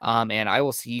 And I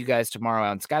will see you guys tomorrow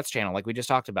on Scott's channel, like we just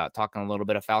talked about, talking a little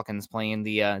bit of Falcons playing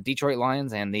the Detroit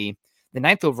Lions and the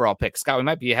 9th overall pick. Scott, we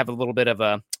might have a little bit of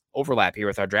a overlap here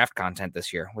with our draft content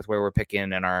this year, with where we're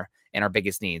picking and our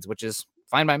biggest needs, which is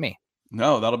fine by me.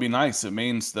 No, that'll be nice. It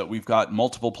means that we've got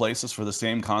multiple places for the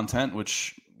same content,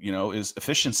 which, is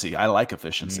efficiency. I like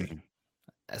efficiency.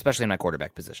 Especially in my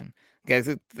quarterback position. Guys,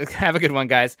 have a good one,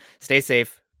 guys. Stay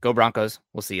safe. Go Broncos.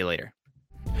 We'll see you later.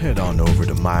 Head on over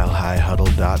to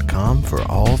milehighhuddle.com for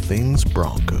all things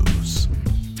Broncos.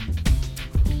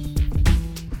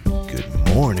 Good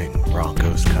morning,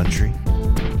 Broncos country.